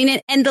why. I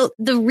mean, and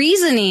the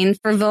reasoning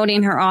for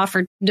voting her off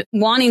or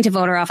wanting to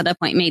vote her off at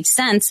that point made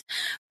sense.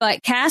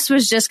 But Cass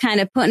was just kind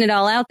of putting it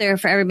all out there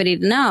for everybody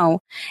to know.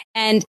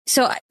 And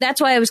so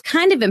that's why I was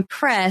kind of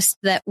impressed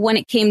that when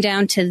it came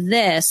down to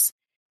this,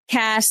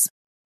 Cass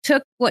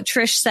took what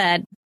Trish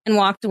said and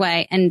walked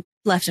away and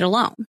left it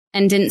alone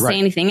and didn't say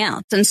anything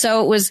else. And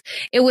so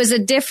it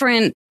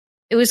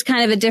was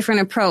kind of a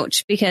different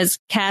approach because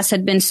Cass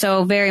had been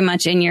so very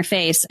much in your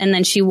face. And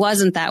then she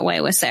wasn't that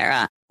way with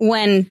Sarah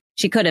when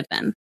she could have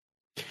been.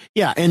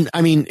 Yeah. And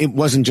I mean, it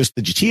wasn't just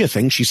the Jatia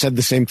thing. She said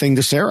the same thing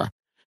to Sarah.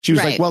 She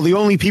was like, well, the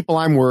only people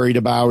I'm worried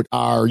about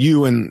are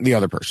you and the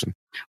other person.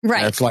 Right.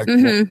 And it's like,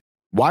 well,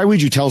 why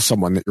would you tell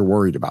someone that you're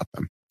worried about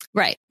them?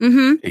 Right.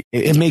 Mm-hmm.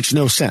 It makes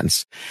no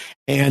sense.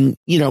 And,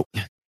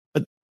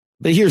 but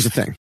here's the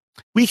thing.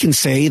 We can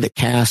say that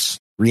Cass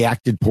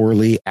reacted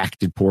poorly,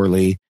 acted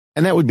poorly,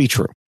 and that would be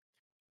true.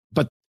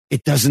 But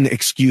it doesn't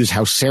excuse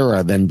how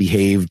Sarah then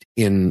behaved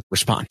in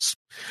response.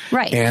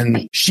 Right.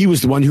 And she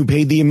was the one who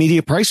paid the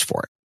immediate price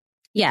for it.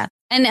 Yeah.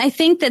 And I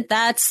think that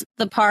that's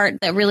the part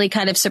that really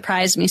kind of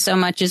surprised me so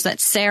much is that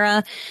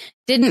Sarah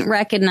didn't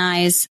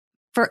recognize,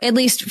 for at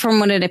least from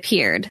what it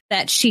appeared,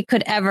 that she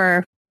could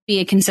ever be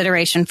a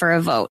consideration for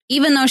a vote.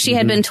 Even though she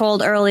had been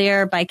told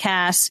earlier by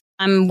Cass,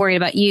 I'm worried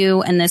about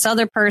you and this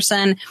other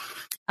person.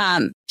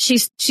 She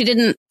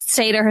didn't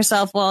say to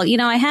herself, well,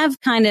 I have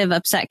kind of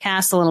upset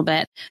Cass a little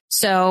bit.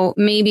 So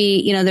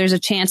maybe, there's a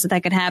chance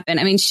that could happen.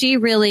 I mean, she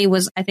really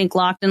was, I think,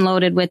 locked and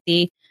loaded with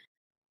the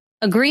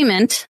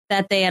agreement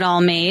that they had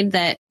all made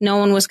that no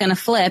one was going to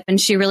flip.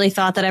 And she really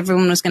thought that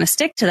everyone was going to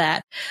stick to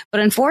that.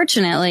 But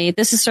unfortunately,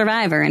 this is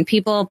Survivor and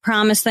people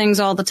promise things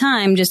all the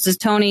time, just as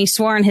Tony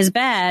swore on his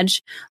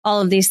badge,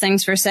 all of these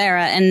things for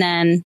Sarah. And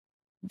then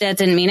that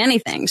didn't mean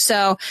anything.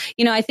 So,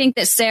 I think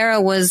that Sarah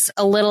was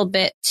a little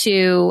bit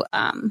too,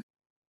 I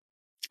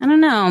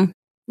don't know,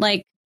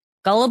 like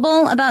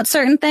gullible about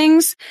certain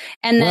things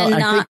and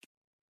then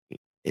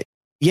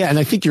and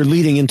I think you're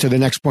leading into the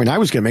next point I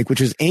was going to make,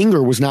 which is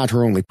anger was not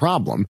her only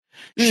problem.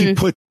 She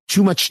put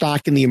too much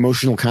stock in the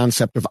emotional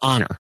concept of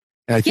honor.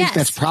 And I think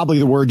that's probably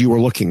the word you were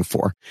looking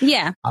for.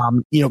 Yeah.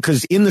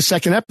 Because in the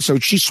second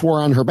episode, she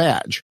swore on her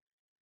badge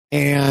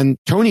and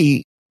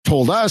Tony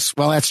told us,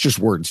 well, that's just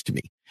words to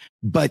me.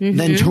 but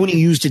then Tony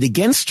used it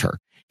against her.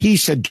 He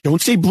said,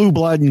 don't say blue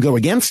blood and go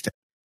against it,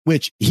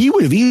 which he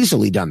would have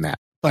easily done that,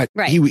 but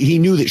he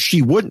knew that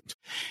she wouldn't.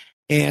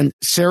 And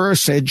Sarah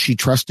said she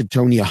trusted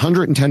Tony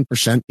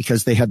 110%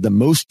 because they had the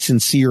most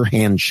sincere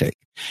handshake.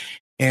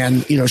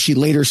 And, she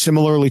later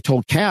similarly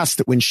told Cass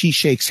that when she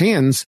shakes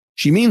hands,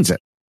 she means it.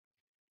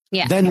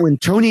 Yeah. Then when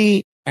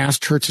Tony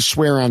asked her to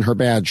swear on her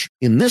badge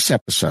in this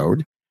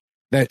episode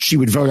that she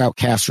would vote out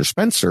Cass or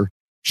Spencer,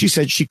 she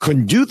said she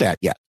couldn't do that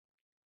yet.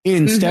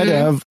 Instead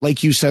of,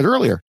 like you said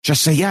earlier,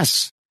 just say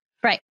yes.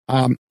 Right.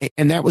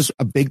 And that was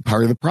a big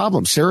part of the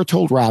problem. Sarah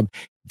told Rob,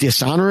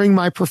 dishonoring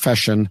my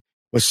profession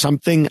was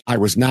something I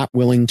was not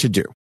willing to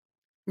do.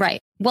 Right.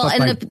 Well,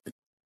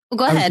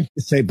 go ahead.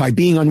 Say by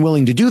being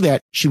unwilling to do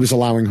that, she was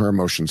allowing her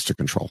emotions to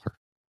control her.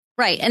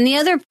 Right. And the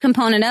other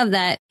component of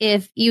that,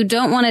 if you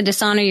don't want to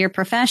dishonor your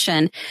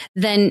profession,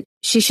 then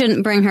she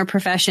shouldn't bring her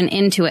profession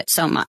into it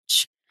so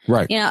much.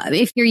 Right.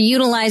 If you're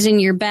utilizing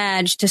your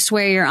badge to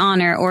swear your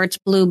honor or it's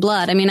blue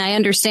blood, I mean, I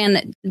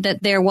understand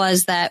that there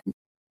was that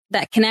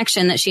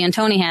connection that she and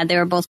Tony had. They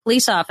were both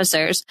police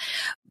officers.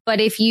 But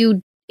if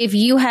you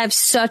have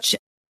such,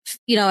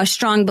 a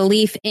strong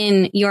belief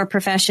in your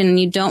profession and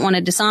you don't want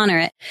to dishonor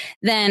it,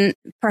 then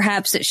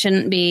perhaps it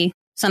shouldn't be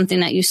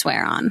something that you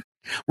swear on.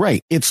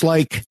 Right. It's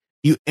like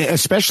you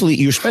especially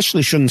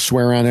shouldn't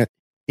swear on it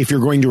if you're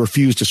going to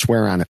refuse to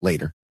swear on it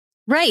later.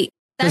 Right.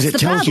 That's the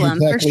problem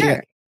for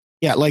sure.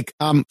 Yeah. Like,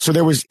 so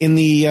there was in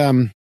the,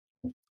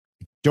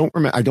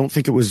 I don't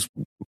think it was,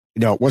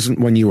 no, it wasn't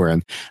one you were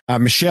in.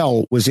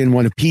 Michelle was in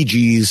one of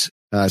PG's,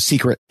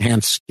 secret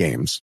Hans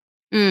games.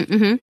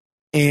 Mm-hmm.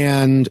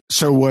 And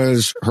so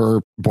was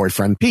her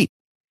boyfriend, Pete.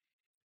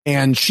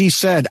 And she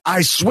said,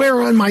 I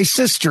swear on my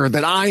sister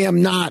that I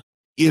am not,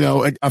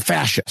 a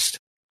fascist.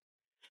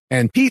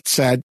 And Pete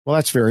said, well,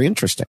 that's very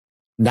interesting.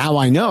 Now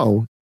I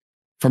know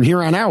from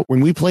here on out,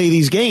 when we play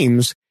these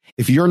games,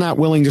 if you're not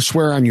willing to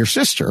swear on your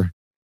sister,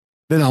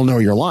 then I'll know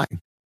you're lying.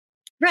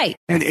 Right.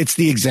 And it's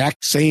the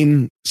exact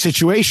same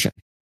situation.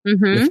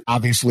 Mm-hmm. With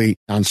obviously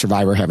on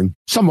Survivor having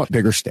somewhat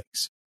bigger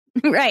stakes.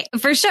 Right.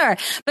 For sure.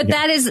 But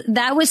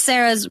that was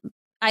Sarah's,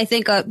 I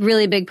think, a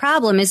really big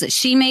problem is that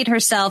she made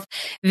herself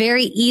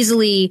very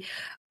easily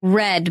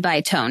read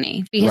by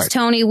Tony because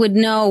Tony would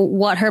know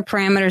what her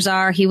parameters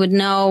are. He would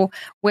know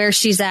where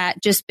she's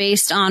at just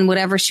based on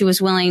whatever she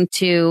was willing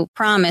to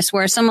promise.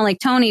 Where someone like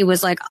Tony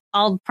was like,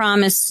 I'll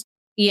promise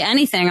you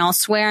anything. I'll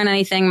swear on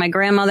anything, my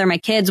grandmother, my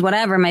kids,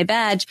 whatever, my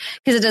badge,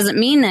 because it doesn't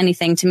mean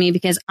anything to me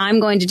because I'm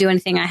going to do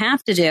anything I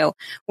have to do.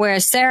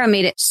 Whereas Sarah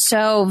made it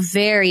so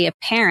very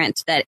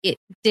apparent that it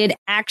did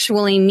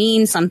actually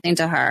mean something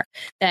to her,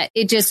 that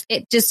it just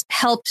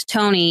helped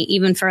Tony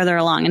even further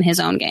along in his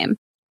own game.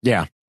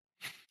 Yeah.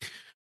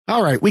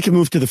 All right. We can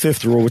move to the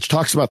fifth rule, which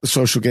talks about the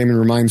social game and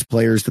reminds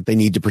players that they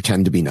need to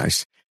pretend to be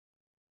nice.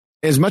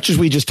 As much as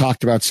we just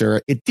talked about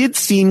Sarah, it did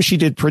seem she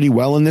did pretty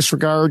well in this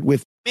regard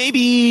with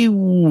maybe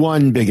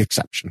one big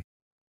exception.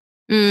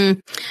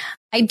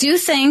 I do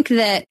think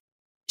that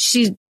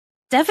she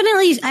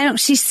definitely,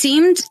 she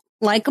seemed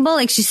likable.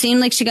 Like she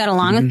seemed like she got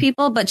along with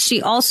people, but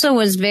she also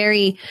was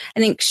very, I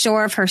think,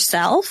 sure of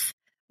herself,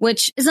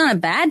 which is not a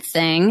bad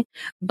thing.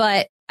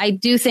 But I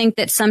do think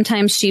that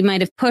sometimes she might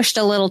have pushed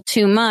a little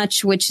too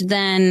much, which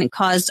then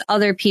caused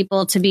other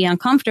people to be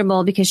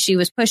uncomfortable because she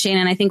was pushing.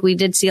 And I think we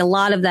did see a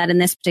lot of that in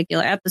this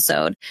particular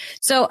episode.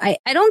 So I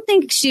don't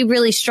think she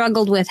really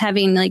struggled with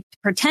having to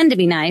pretend to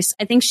be nice.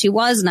 I think she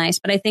was nice,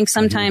 but I think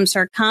sometimes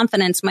her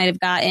confidence might have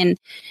gotten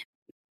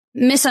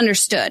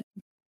misunderstood.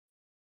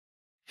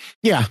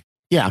 Yeah.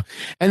 Yeah.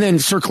 And then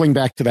circling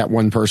back to that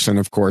one person,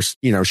 of course,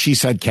 she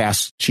said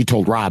she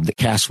told Rob that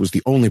Cass was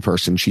the only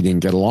person she didn't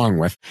get along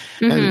with.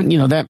 And,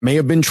 that may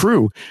have been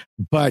true,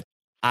 but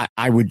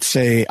I would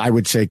say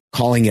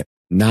calling it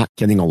not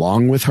getting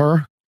along with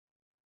her,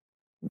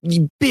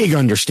 big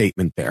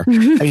understatement there. I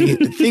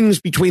mean,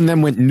 things between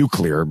them went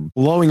nuclear,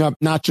 blowing up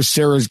not just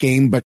Sarah's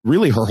game, but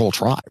really her whole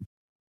tribe.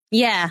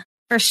 Yeah.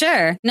 For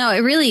sure. No, it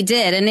really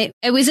did. And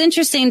it was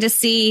interesting to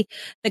see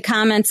the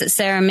comments that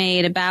Sarah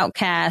made about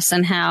Cass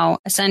and how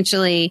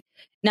essentially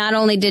not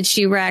only did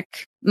she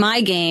wreck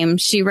my game,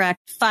 she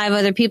wrecked 5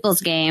 other people's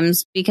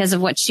games because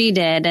of what she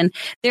did. And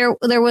there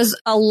was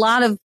a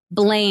lot of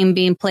blame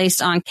being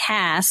placed on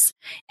Cass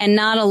and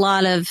not a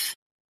lot of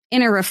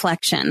inner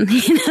reflection,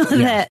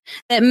 that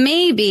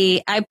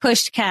maybe I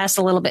pushed Cass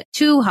a little bit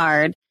too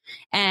hard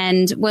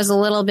and was a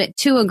little bit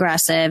too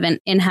aggressive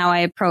in how I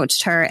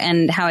approached her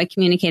and how I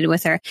communicated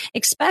with her,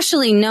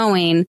 especially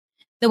knowing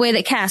the way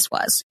that Cass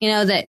was,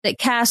 that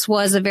Cass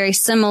was a very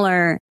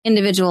similar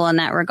individual in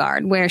that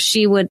regard, where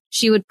she would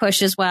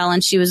push as well.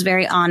 And she was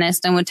very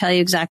honest and would tell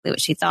you exactly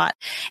what she thought.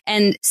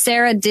 And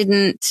Sarah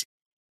didn't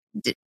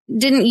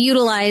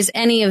utilize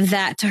any of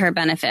that to her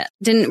benefit,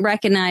 didn't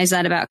recognize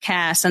that about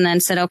Cass, and then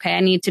said, okay,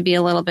 I need to be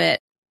a little bit,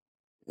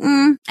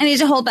 I need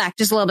to hold back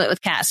just a little bit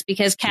with Cass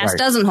because Cass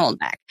doesn't hold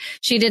back.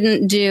 She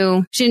didn't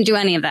do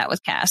any of that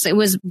with Cass. It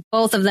was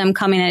both of them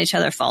coming at each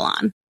other full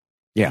on.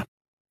 Yeah.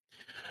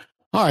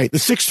 All right. The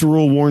sixth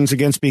rule warns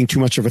against being too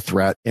much of a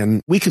threat.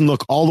 And we can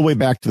look all the way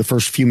back to the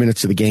first few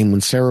minutes of the game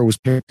when Sarah was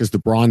picked as the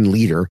brawn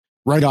leader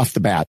right off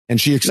the bat.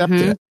 And she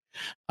accepted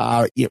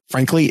it.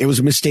 Frankly, it was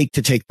a mistake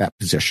to take that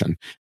position,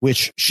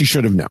 which she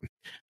should have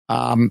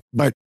known.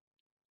 But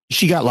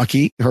she got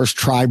lucky. Her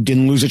tribe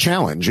didn't lose a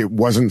challenge. It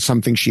wasn't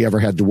something she ever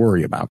had to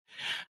worry about.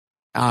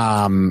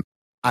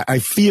 I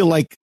feel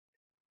like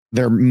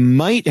there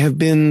might have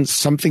been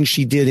something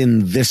she did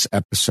in this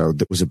episode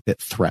that was a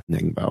bit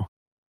threatening, though.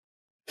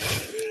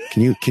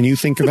 Can you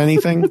think of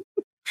anything?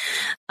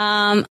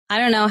 I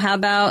don't know. How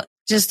about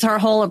just her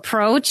whole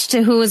approach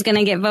to who was going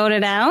to get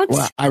voted out?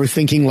 Well, I was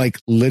thinking like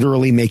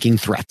literally making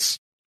threats,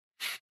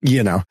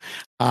 you know.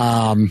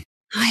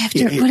 What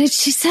did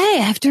she say?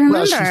 I have to remember.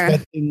 Well, she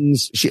said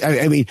things,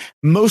 I mean,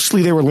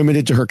 mostly they were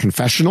limited to her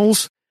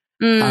confessionals.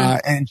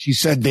 And she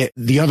said that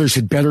the others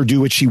had better do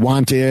what she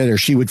wanted or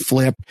she would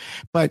flip.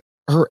 But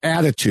her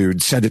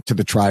attitude said it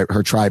to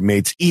her tribe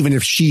mates, even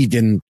if she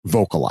didn't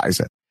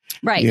vocalize it.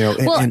 Right. You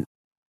know,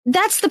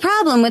 that's the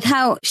problem with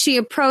how she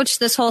approached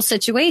this whole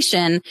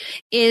situation,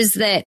 is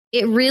that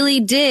it really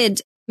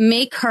did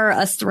make her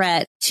a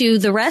threat to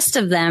the rest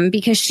of them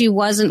because she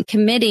wasn't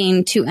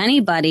committing to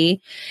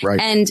anybody. Right.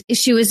 And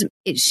she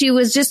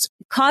was just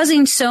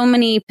causing so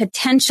many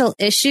potential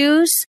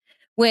issues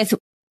with,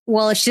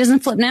 well, if she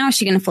doesn't flip now, is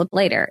she going to flip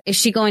later? Is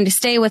she going to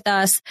stay with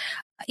us?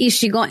 Is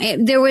she going,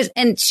 it was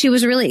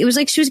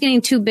like she was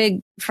getting too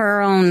big for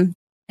her own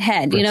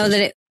head, you know,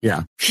 that it,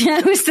 yeah.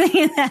 I was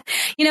thinking that,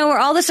 you know, where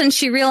all of a sudden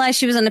she realized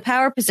she was in a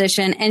power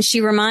position and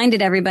she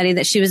reminded everybody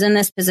that she was in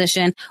this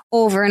position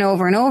over and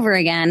over and over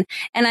again.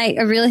 And I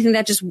really think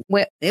that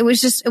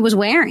it was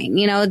wearing,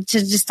 you know,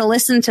 to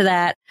listen to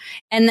that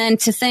and then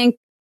to think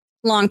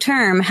long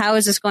term, how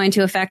is this going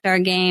to affect our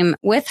game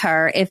with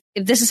her? If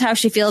this is how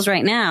she feels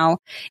right now,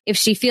 if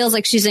she feels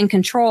like she's in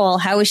control,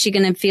 how is she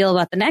going to feel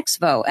about the next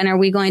vote? And are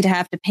we going to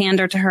have to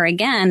pander to her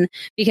again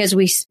because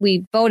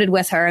we voted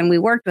with her and we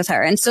worked with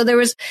her? And so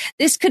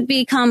this could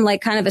become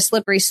like kind of a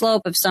slippery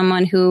slope of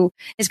someone who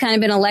has kind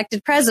of been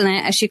elected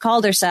president, as she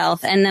called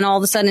herself, and then all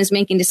of a sudden is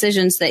making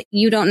decisions that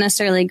you don't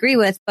necessarily agree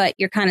with, but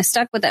you're kind of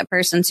stuck with that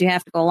person, so you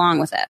have to go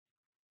along with it.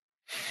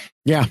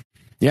 Yeah.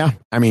 Yeah.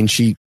 I mean,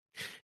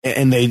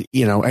 and they,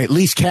 you know, at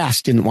least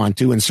Cass didn't want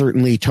to, and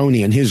certainly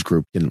Tony and his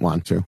group didn't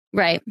want to.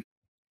 Right.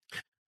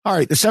 All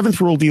right. The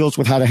seventh rule deals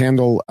with how to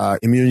handle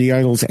immunity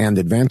idols and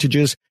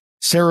advantages.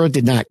 Sarah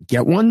did not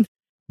get one,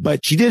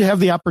 but she did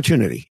have the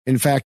opportunity. In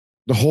fact,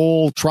 the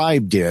whole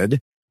tribe did.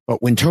 But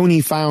when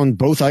Tony found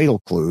both idol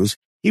clues,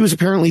 he was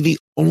apparently the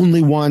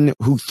only one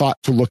who thought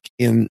to look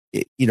in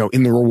the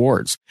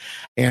rewards.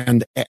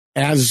 And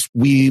as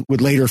we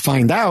would later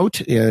find out,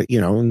 I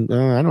don't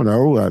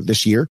know,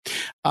 this year,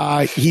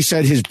 he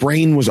said his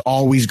brain was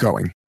always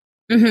going.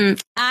 Mm-hmm.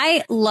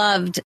 I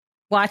loved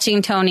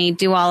watching Tony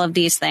do all of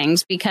these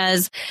things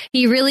because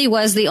he really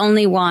was the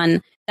only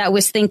one that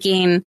was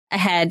thinking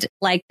ahead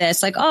like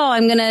this, like, oh,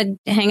 I'm going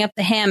to hang up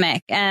the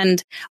hammock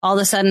and all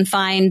of a sudden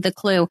find the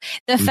clue.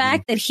 The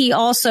fact that he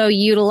also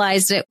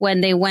utilized it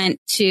when they went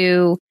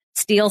to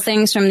steal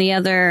things from the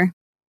other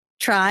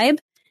tribe,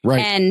 right?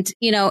 And,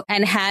 you know,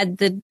 and had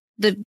the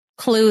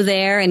clue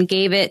there and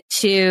gave it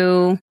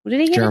to, what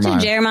did he give it to?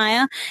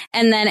 Jeremiah.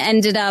 And then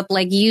ended up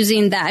like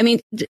using that. I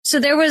mean, so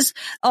there was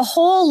a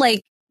whole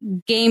like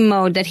game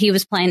mode that he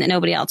was playing that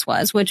nobody else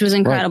was, which was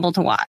incredible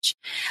to watch.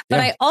 But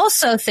I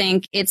also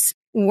think it's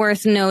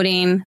worth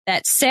noting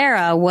that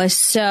Sarah was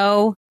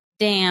so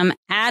damn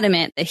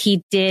adamant that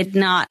he did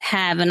not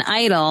have an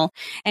idol.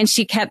 And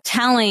she kept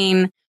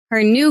telling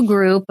her new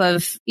group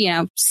of,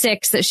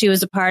 6 that she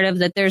was a part of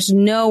that there's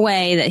no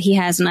way that he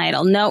has an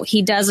idol. No,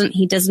 he doesn't.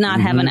 He does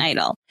not have an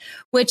idol,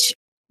 which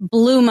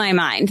blew my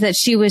mind that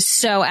she was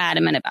so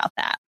adamant about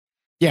that.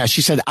 Yeah,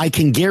 she said, I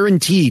can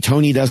guarantee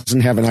Tony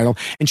doesn't have an idol.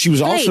 And she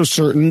was also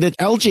certain that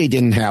LJ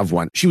didn't have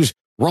one. She was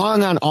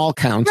wrong on all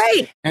counts.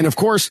 Right. And of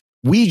course,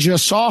 we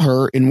just saw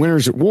her in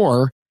Winners at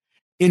War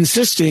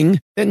insisting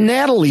that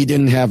Natalie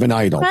didn't have an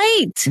idol.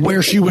 Right.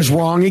 Where she was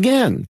wrong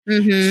again.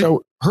 Mm-hmm.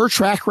 So her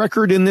track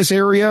record in this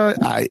area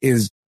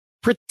is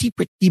pretty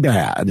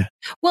bad.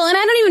 Well, and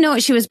I don't even know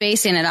what she was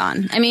basing it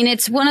on. I mean,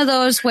 it's one of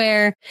those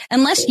where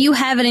unless you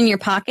have it in your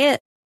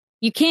pocket,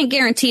 you can't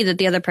guarantee that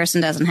the other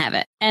person doesn't have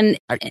it. And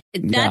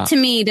that to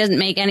me doesn't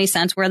make any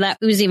sense where that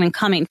was even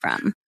coming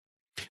from.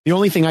 The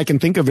only thing I can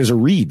think of is a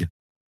read.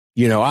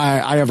 You know,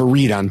 I have a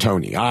read on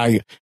Tony.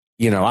 I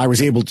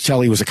was able to tell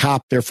he was a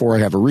cop, therefore I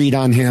have a read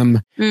on him.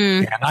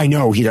 And I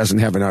know he doesn't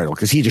have an idol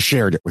because he just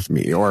shared it with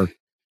me, or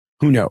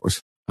who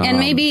knows. And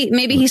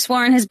maybe he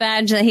swore on his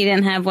badge that he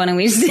didn't have one and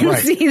we just didn't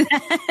see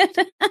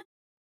that.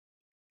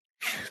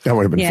 That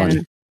would have been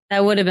funny.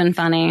 That would have been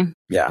funny.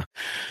 Yeah.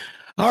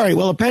 All right.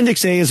 Well,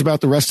 Appendix A is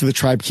about the rest of the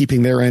tribe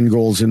keeping their end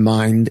goals in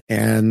mind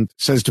and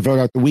says to vote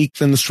out the weak,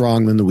 then the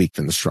strong, then the weak,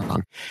 then the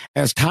strong.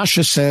 As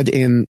Tasha said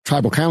in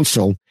Tribal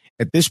Council,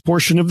 at this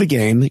portion of the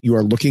game, you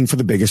are looking for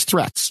the biggest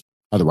threats,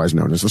 otherwise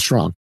known as the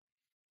strong.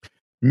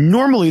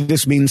 Normally,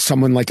 this means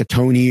someone like a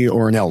Tony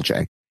or an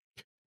LJ.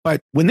 But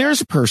when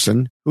there's a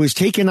person who has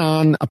taken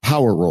on a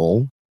power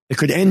role that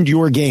could end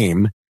your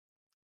game,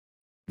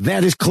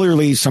 that is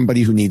clearly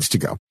somebody who needs to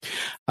go.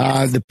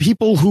 The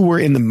people who were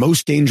in the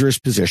most dangerous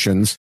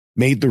positions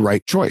made the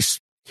right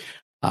choice.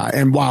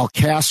 And while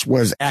Cass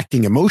was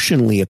acting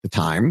emotionally at the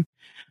time,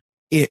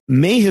 it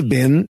may have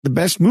been the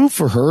best move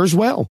for her as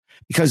well,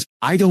 because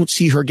I don't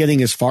see her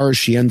getting as far as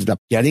she ended up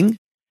getting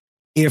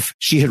if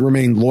she had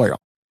remained loyal.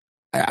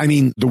 I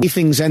mean, the way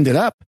things ended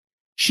up,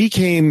 she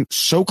came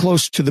so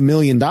close to the $1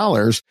 million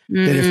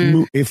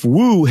that if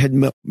Wu had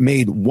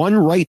made one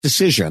right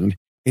decision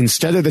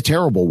instead of the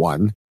terrible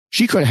one,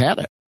 she could have had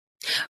it.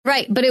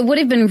 Right. But it would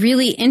have been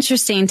really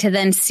interesting to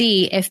then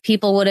see if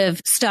people would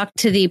have stuck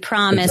to the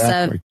promise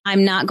of,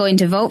 I'm not going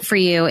to vote for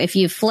you if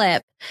you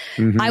flip.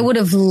 I would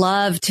have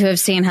loved to have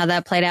seen how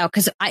that played out.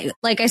 Cause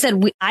like I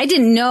said, I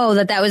didn't know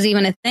that was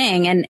even a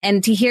thing.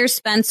 And to hear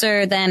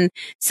Spencer then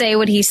say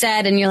what he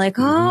said, and you're like,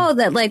 oh,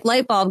 that like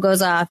light bulb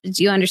goes off.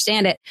 Do you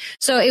understand it?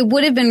 So it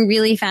would have been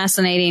really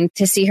fascinating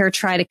to see her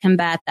try to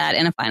combat that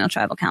in a final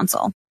tribal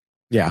council.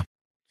 Yeah.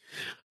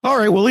 All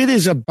right. Well, it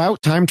is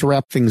about time to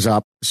wrap things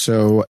up.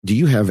 So do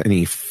you have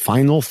any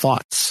final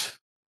thoughts?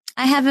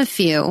 I have a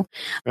few.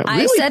 Really?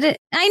 I said it.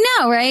 I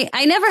know, right?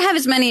 I never have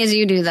as many as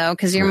you do, though,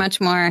 because you're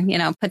much more,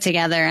 put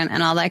together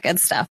and all that good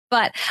stuff.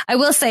 But I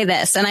will say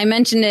this, and I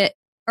mentioned it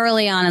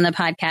early on in the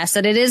podcast,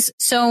 that it is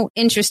so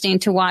interesting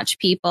to watch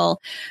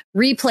people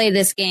replay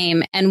this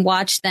game and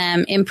watch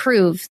them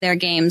improve their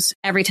games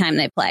every time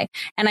they play.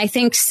 And I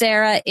think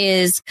Sarah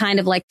is kind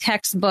of like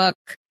textbook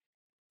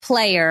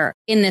player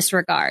in this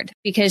regard,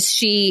 because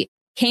she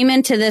came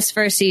into this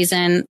first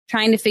season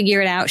trying to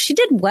figure it out. She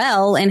did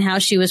well in how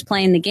she was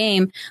playing the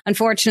game.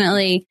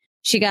 Unfortunately,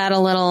 she got a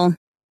little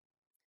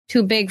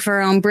too big for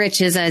her own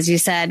britches, as you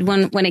said,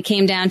 when it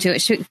came down to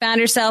it. She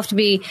found herself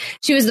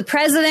she was the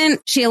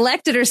president. She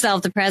elected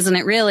herself the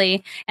president,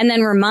 really, and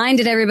then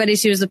reminded everybody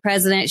she was the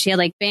president. She had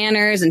like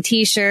banners and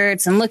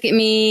T-shirts and look at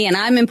me and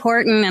I'm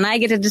important and I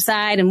get to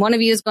decide and one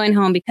of you is going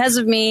home because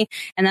of me.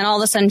 And then all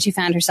of a sudden she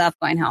found herself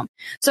going home.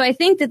 So I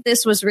think that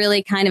this was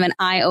really kind of an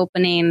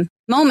eye-opening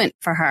moment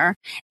for her.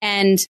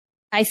 And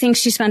I think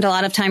she spent a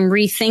lot of time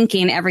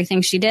rethinking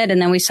everything she did.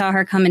 And then we saw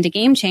her come into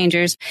Game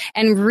Changers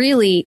and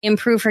really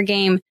improve her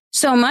game,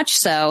 so much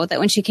so that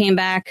when she came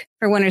back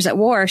for Winners at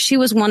War, she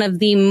was one of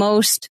the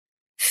most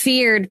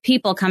feared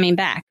people coming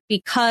back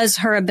because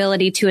her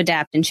ability to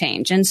adapt and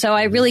change. And so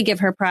I really give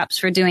her props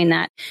for doing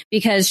that,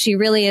 because she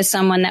really is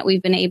someone that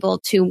we've been able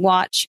to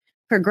watch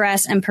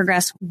progress and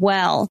progress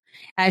well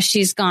as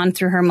she's gone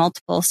through her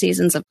multiple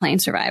seasons of playing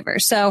Survivor.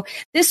 So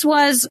this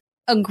was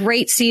a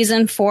great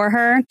season for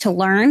her to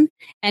learn,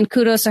 and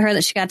kudos to her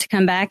that she got to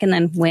come back and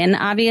then win,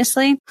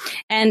 obviously.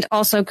 And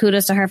also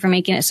kudos to her for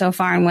making it so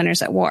far in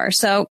Winners at War.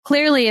 So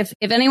clearly, if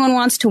anyone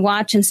wants to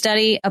watch and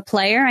study a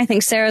player, I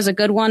think Sarah's a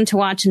good one to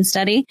watch and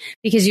study,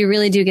 because you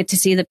really do get to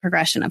see the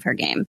progression of her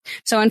game.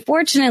 So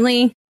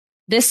unfortunately,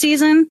 this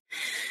season,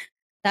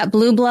 that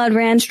blue blood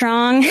ran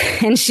strong,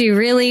 and she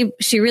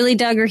really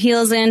dug her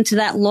heels into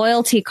that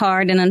loyalty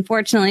card. And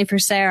unfortunately for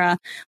Sarah,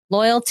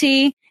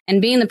 loyalty and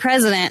being the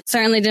president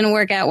certainly didn't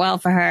work out well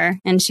for her,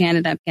 and she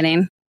ended up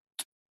getting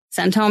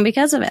sent home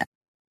because of it.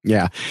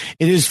 Yeah,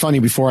 it is funny.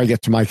 Before I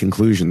get to my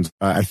conclusions,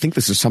 I think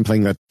this is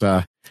something that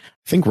I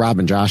think Rob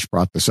and Josh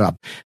brought this up,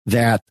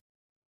 that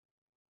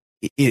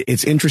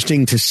it's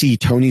interesting to see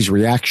Tony's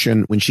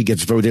reaction when she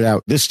gets voted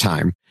out this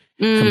time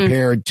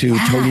compared to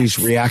Tony's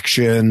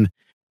reaction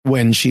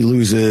when she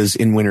loses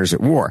in Winners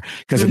at War.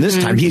 Because in this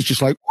time, he's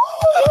just like,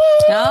 whoa!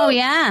 Oh,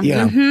 yeah.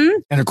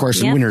 And of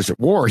course, in Winners at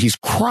War, he's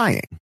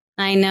crying.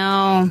 I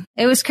know.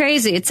 It was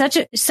crazy. It's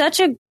such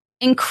a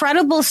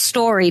incredible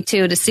story,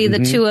 too, to see the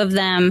two of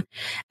them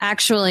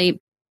actually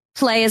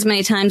play as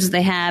many times as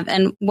they have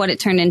and what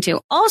it turned into.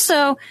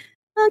 Also,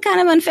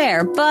 kind of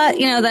unfair, but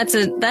that's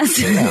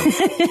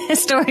a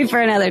story for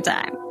another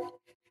time.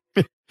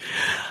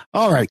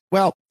 All right.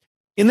 Well,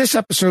 in this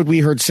episode, we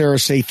heard Sarah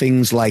say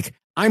things like,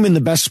 I'm in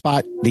the best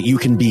spot that you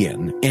can be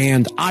in,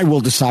 and I will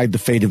decide the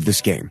fate of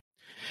this game.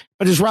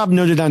 But as Rob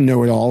noted on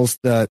Know-It-Alls,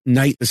 the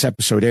night this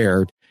episode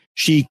aired,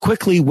 she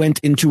quickly went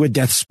into a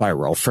death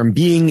spiral from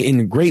being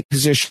in great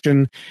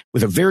position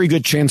with a very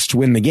good chance to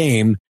win the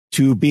game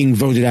to being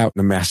voted out in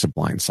a massive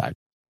blindside.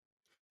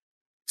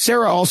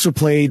 Sarah also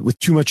played with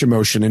too much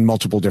emotion in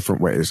multiple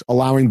different ways,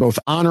 allowing both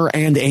honor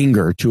and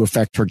anger to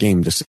affect her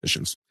game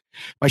decisions.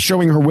 By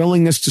showing her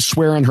willingness to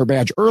swear on her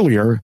badge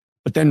earlier,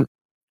 but then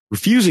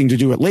refusing to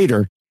do it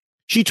later,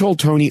 she told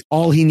Tony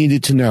all he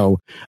needed to know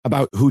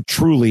about who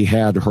truly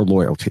had her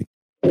loyalty.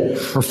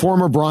 Her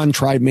former Braun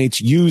tribe mates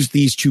used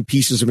these two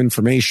pieces of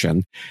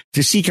information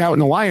to seek out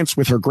an alliance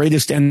with her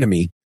greatest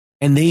enemy,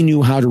 and they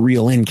knew how to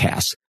reel in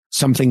Cass,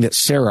 something that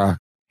Sarah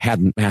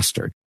hadn't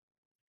mastered.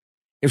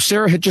 If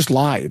Sarah had just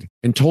lied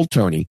and told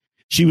Tony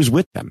she was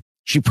with them,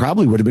 she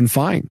probably would have been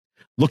fine.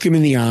 Look him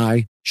in the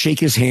eye,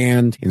 shake his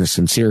hand in a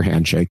sincere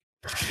handshake,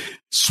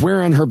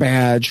 swear on her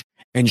badge,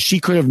 and she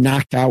could have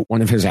knocked out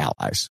one of his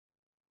allies.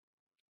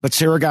 But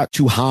Sarah got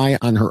too high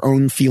on her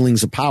own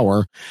feelings of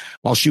power,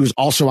 while she was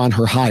also on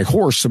her high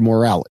horse of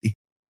morality.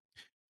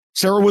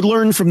 Sarah would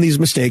learn from these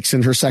mistakes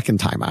in her second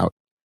time out,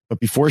 But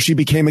before she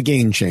became a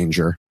game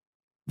changer,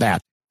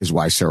 that is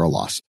why Sarah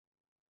lost.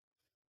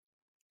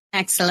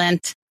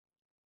 Excellent.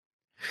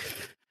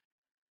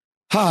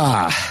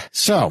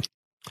 So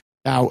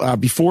now,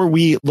 before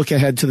we look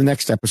ahead to the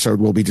next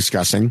episode we'll be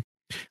discussing,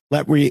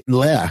 let me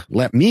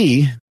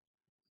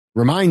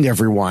remind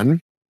everyone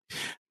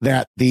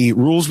that the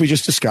rules we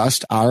just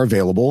discussed are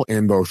available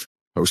in both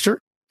poster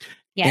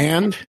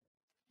and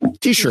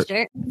t-shirt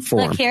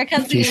form. Look, here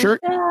comes t-shirt,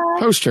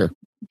 poster,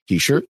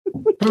 t-shirt,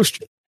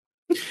 poster.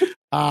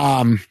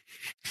 For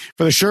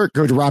the shirt,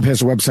 go to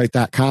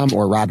robhasawebsite.com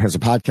or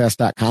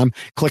robhasapodcast.com.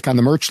 Click on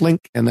the merch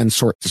link and then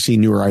sort to see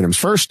newer items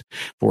first.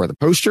 For the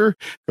poster,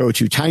 go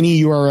to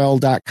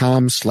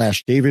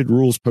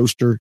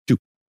tinyurl.com/DavidRulesPoster2.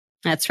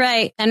 That's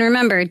right. And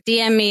remember,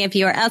 DM me if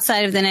you are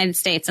outside of the United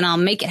States and I'll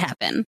make it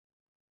happen.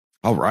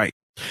 All right.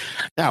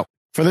 Now,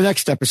 for the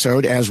next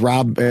episode, as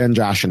Rob and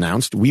Josh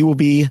announced, we will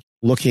be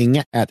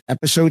looking at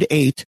episode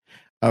 8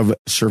 of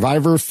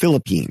Survivor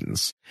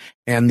Philippines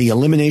and the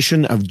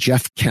elimination of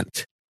Jeff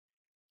Kent.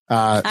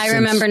 I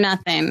remember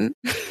nothing.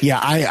 Yeah,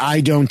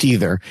 I don't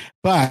either.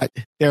 But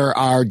there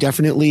are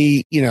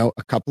definitely, a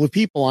couple of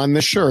people on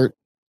this shirt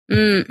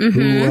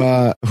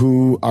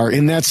who are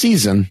in that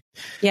season.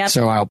 Yep.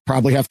 So I'll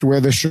probably have to wear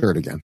this shirt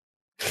again.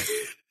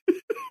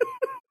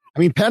 I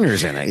mean,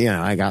 Penner's in it.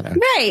 I got it.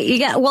 Right.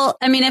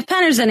 If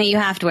Penner's in it, you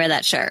have to wear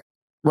that shirt.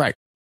 Right.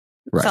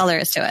 That's all there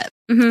is to it.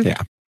 Mm-hmm.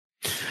 Yeah.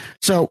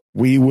 So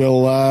we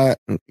will, I'll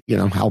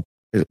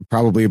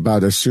probably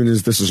about as soon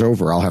as this is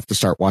over, I'll have to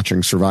start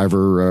watching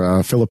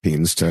Survivor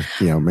Philippines to,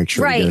 make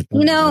sure. Right.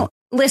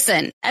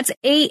 Listen, that's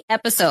 8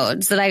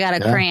 episodes that I got to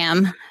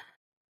cram.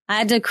 I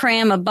had to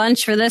cram a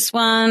bunch for this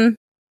one.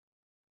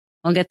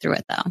 We'll get through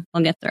it, though.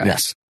 We'll get through it.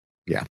 Yes.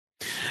 Yeah.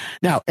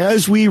 Now,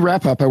 as we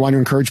wrap up, I want to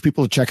encourage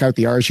people to check out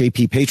the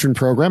RHAP patron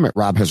program at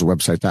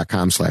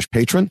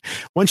robhasawebsite.com/patron.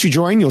 Once you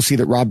join, you'll see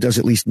that Rob does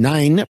at least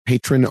 9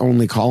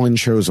 patron-only call-in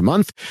shows a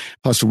month,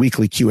 plus a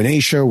weekly Q&A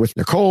show with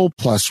Nicole,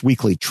 plus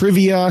weekly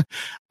trivia,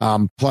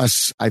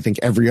 plus I think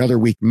every other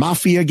week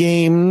Mafia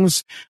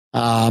games.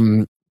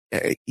 He's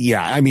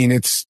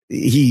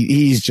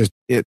just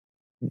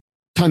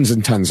tons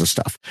and tons of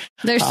stuff.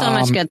 There's so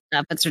much good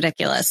stuff. It's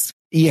ridiculous.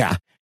 Yeah.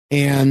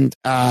 And,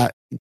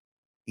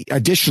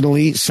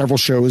 additionally, several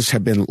shows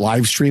have been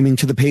live streaming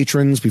to the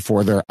patrons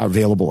before they're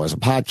available as a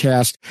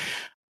podcast.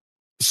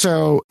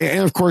 So,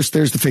 and of course,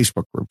 there's the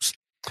Facebook groups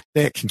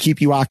that can keep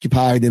you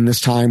occupied in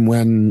this time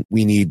when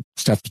we need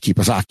stuff to keep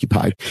us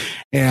occupied.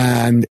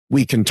 And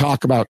we can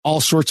talk about all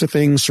sorts of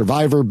things,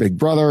 Survivor, Big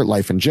Brother,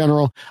 life in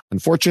general.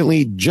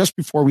 Unfortunately, just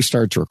before we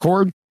started to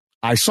record,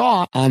 I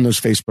saw on those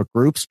Facebook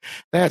groups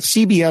that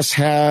CBS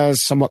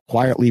has somewhat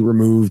quietly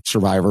removed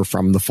Survivor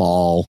from the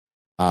fall,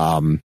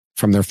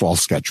 from their fall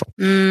schedule.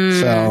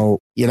 So,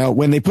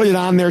 when they put it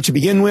on there to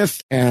begin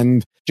with,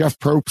 and Jeff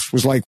Probst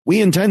was like,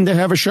 we intend to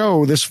have a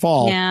show this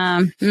fall.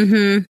 Yeah.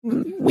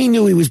 Mm-hmm. We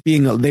knew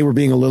they were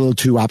being a little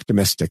too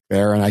optimistic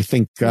there. And I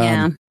think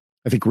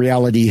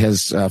reality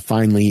has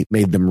finally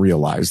made them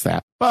realize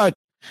that. But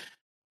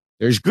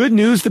there's good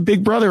news. The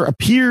Big Brother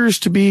appears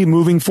to be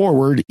moving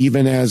forward,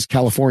 even as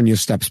California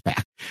steps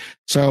back.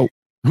 So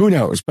who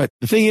knows? But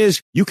the thing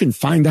is, you can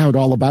find out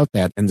all about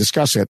that and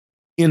discuss it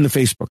in the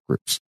Facebook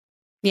groups.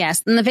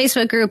 Yes. And the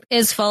Facebook group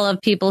is full of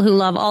people who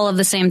love all of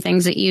the same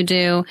things that you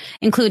do,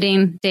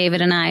 including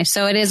David and I.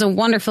 So it is a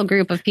wonderful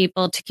group of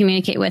people to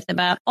communicate with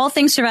about all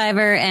things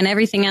Survivor and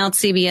everything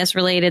else CBS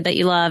related that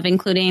you love,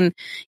 including,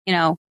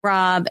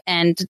 Rob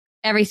and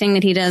everything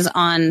that he does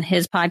on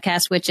his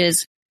podcast, which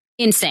is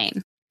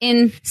insane.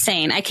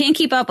 I can't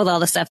keep up with all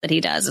the stuff that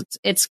he does.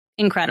 It's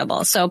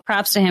incredible. So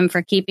props to him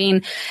for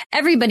keeping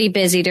everybody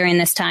busy during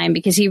this time,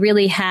 because he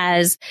really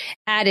has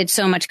added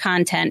so much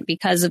content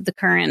because of the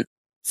current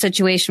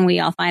situation we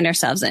all find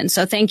ourselves in.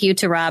 So thank you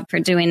to Rob for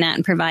doing that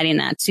and providing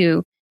that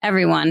to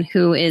everyone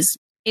who is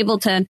able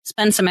to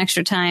spend some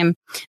extra time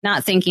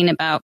not thinking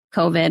about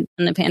COVID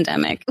and the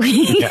pandemic.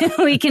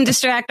 We can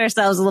distract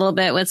ourselves a little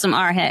bit with some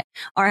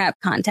RHAP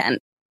content.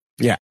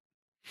 Yeah.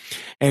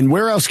 And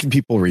where else can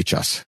people reach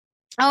us?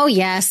 Oh,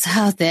 yes.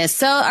 This.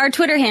 So our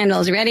Twitter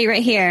handles, ready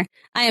right here.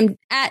 I am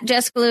at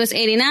Jessica Lewis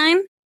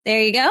 89.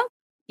 There you go.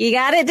 You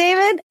got it,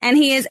 David? And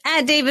he is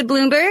at David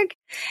Bloomberg.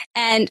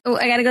 And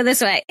I got to go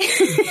this way.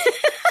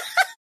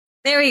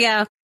 There we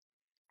go.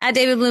 At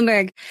David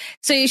Bloomberg.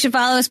 So you should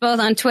follow us both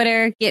on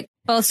Twitter, get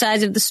both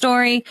sides of the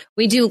story.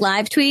 We do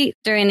live tweet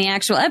during the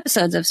actual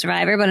episodes of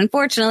Survivor, but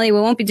unfortunately we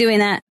won't be doing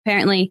that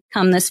apparently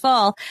come this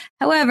fall.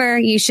 However,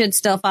 you should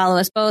still follow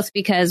us both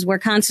because we're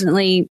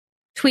constantly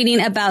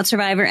tweeting about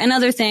Survivor and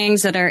other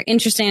things that are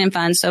interesting and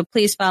fun. So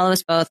please follow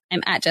us both.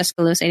 I'm at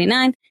Jessica Lewis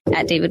 89,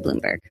 at David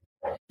Bloomberg.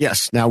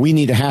 Yes. Now we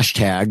need a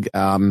hashtag.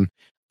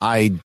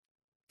 I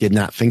did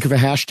not think of a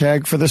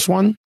hashtag for this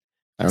one.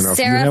 I don't know.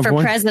 Sarah if you have for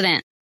one.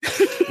 president.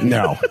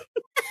 No.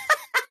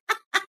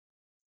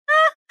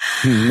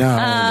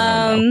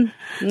 No.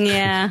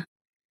 Yeah.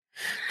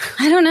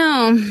 I don't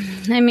know.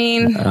 I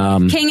mean,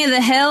 King of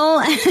the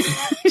Hill.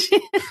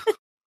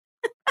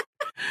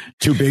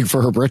 Too big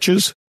for her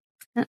britches?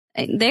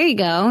 There you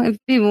go. If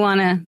people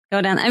want to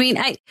go down. I mean,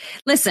 I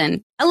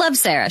love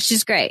Sarah.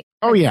 She's great.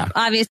 Oh, yeah.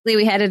 Obviously,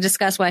 we had to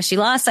discuss why she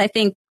lost. I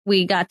think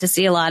we got to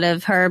see a lot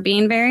of her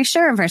being very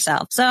sure of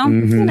herself. So,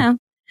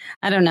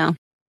 I don't know.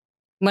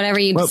 Whatever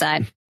you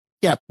decide.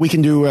 Yeah, we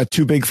can do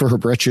too big for her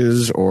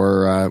britches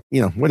or,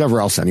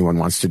 whatever else anyone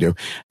wants to do.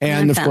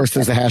 And of course,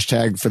 there's the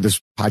hashtag for this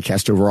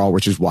podcast overall,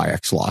 which is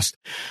YXLost.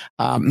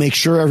 Make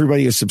sure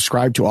everybody is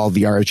subscribed to all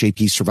the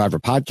RHAP Survivor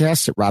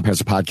podcasts at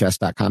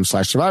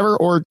robhasapodcast.com/survivor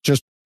or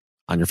just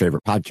on your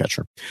favorite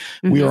podcatcher.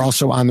 Mm-hmm. We are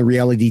also on the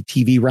reality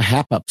TV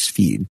RHAPups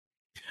feed.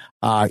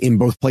 In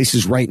both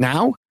places right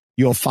now,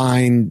 you'll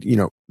find,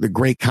 the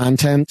great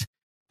content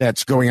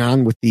that's going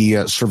on with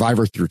the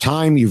Survivor Through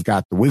Time. You've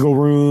got the Wiggle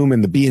Room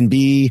and the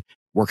B&B.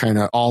 We're kind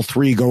of all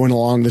three going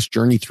along this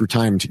journey through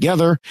time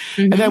together.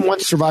 Mm-hmm. And then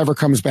once Survivor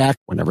comes back,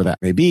 whenever that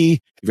may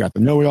be, you've got the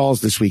Know-It-Alls,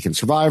 This Week in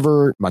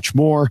Survivor, much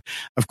more.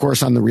 Of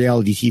course, on the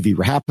reality TV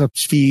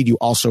RHAPups feed, you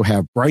also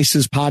have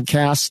Bryce's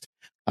podcast.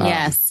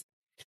 Yes.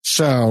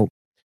 So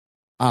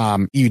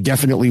you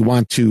definitely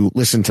want to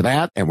listen to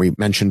that. And we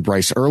mentioned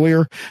Bryce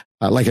earlier.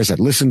 Like I said,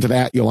 listen to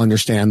that. You'll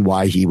understand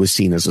why he was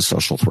seen as a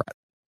social threat.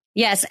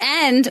 Yes,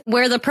 and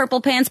where the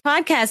Purple Pants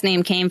podcast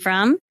name came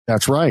from.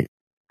 That's right.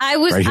 I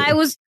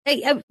was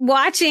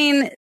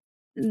watching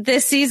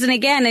this season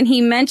again, and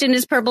he mentioned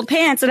his purple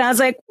pants, and I was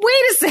like,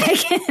 "Wait a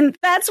second,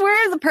 that's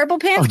where the Purple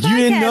Pants." Oh, you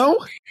didn't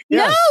know?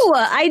 Yes. No,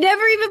 I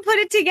never even put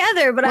it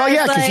together. But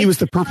because he was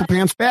the Purple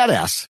Pants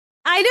badass.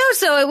 I know.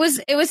 So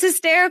it was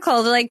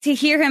hysterical to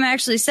hear him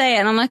actually say it.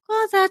 And I'm like,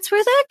 well, that's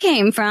where that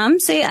came from.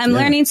 See, I'm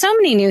learning so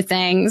many new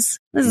things.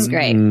 This is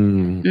great.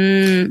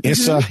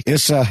 It's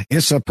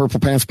a Purple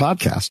Pants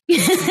podcast.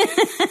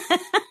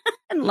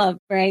 I love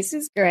Bryce.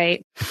 He's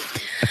great.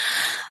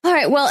 All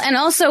right. Well, and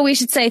also we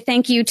should say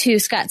thank you to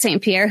Scott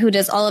St. Pierre, who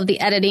does all of the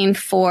editing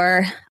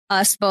for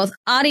us, both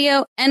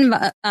audio and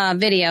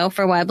video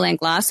for Why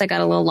Blank Lost. I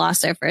got a little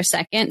lost there for a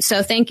second.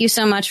 So thank you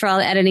so much for all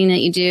the editing that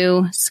you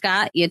do,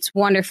 Scott. It's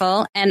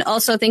wonderful. And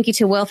also thank you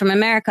to Will from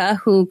America,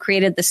 who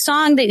created the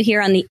song that you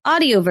hear on the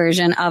audio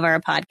version of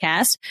our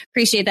podcast.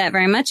 Appreciate that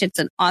very much. It's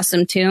an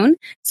awesome tune.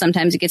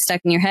 Sometimes it gets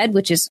stuck in your head,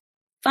 which is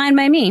fine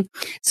by me.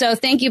 So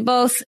thank you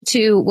both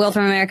to Will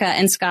from America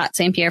and Scott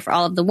St. Pierre for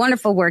all of the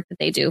wonderful work that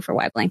they do for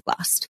Why Blank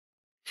Lost.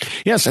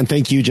 Yes, and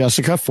thank you,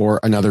 Jessica, for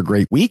another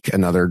great week,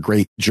 another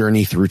great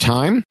journey through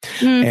time.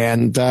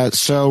 And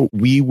so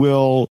we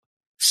will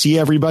see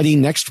everybody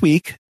next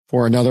week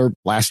for another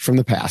Blast from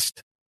the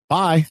Past.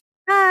 Bye.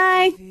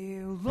 Bye.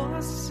 You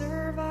lost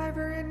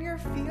Survivor and you're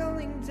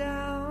feeling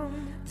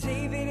down.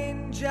 David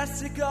and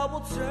Jessica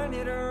will turn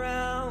it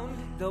around.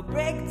 They'll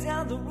break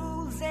down the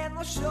rules and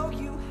they'll show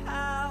you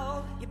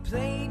how. You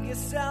played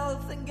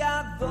yourself and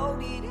got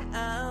voted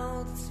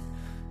out.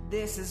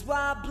 This is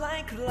why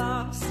Blank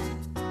lost.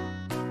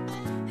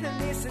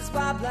 And this is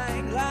why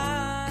Blank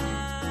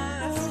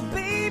lost.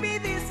 Baby,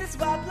 this is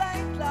why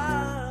Blank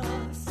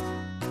lost.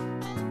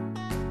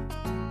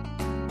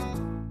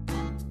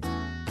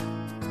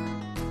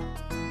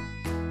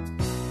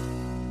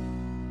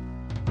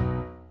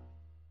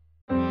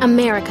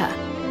 America.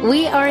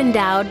 We are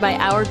endowed by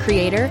our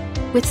Creator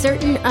with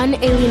certain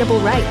unalienable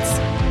rights: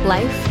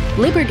 life,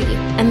 liberty,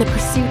 and the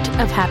pursuit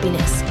of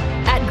happiness.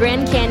 At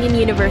Grand Canyon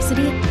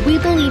University, we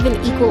believe in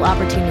equal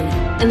opportunity,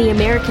 and the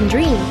American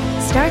dream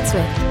starts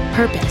with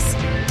purpose.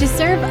 To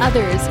serve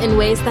others in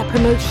ways that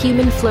promote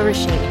human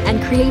flourishing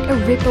and create a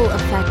ripple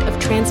effect of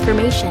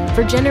transformation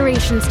for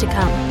generations to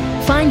come.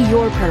 Find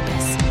your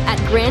purpose at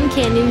Grand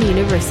Canyon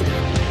University.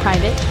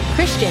 Private,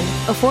 Christian,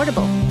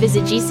 affordable.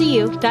 Visit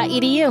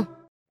gcu.edu.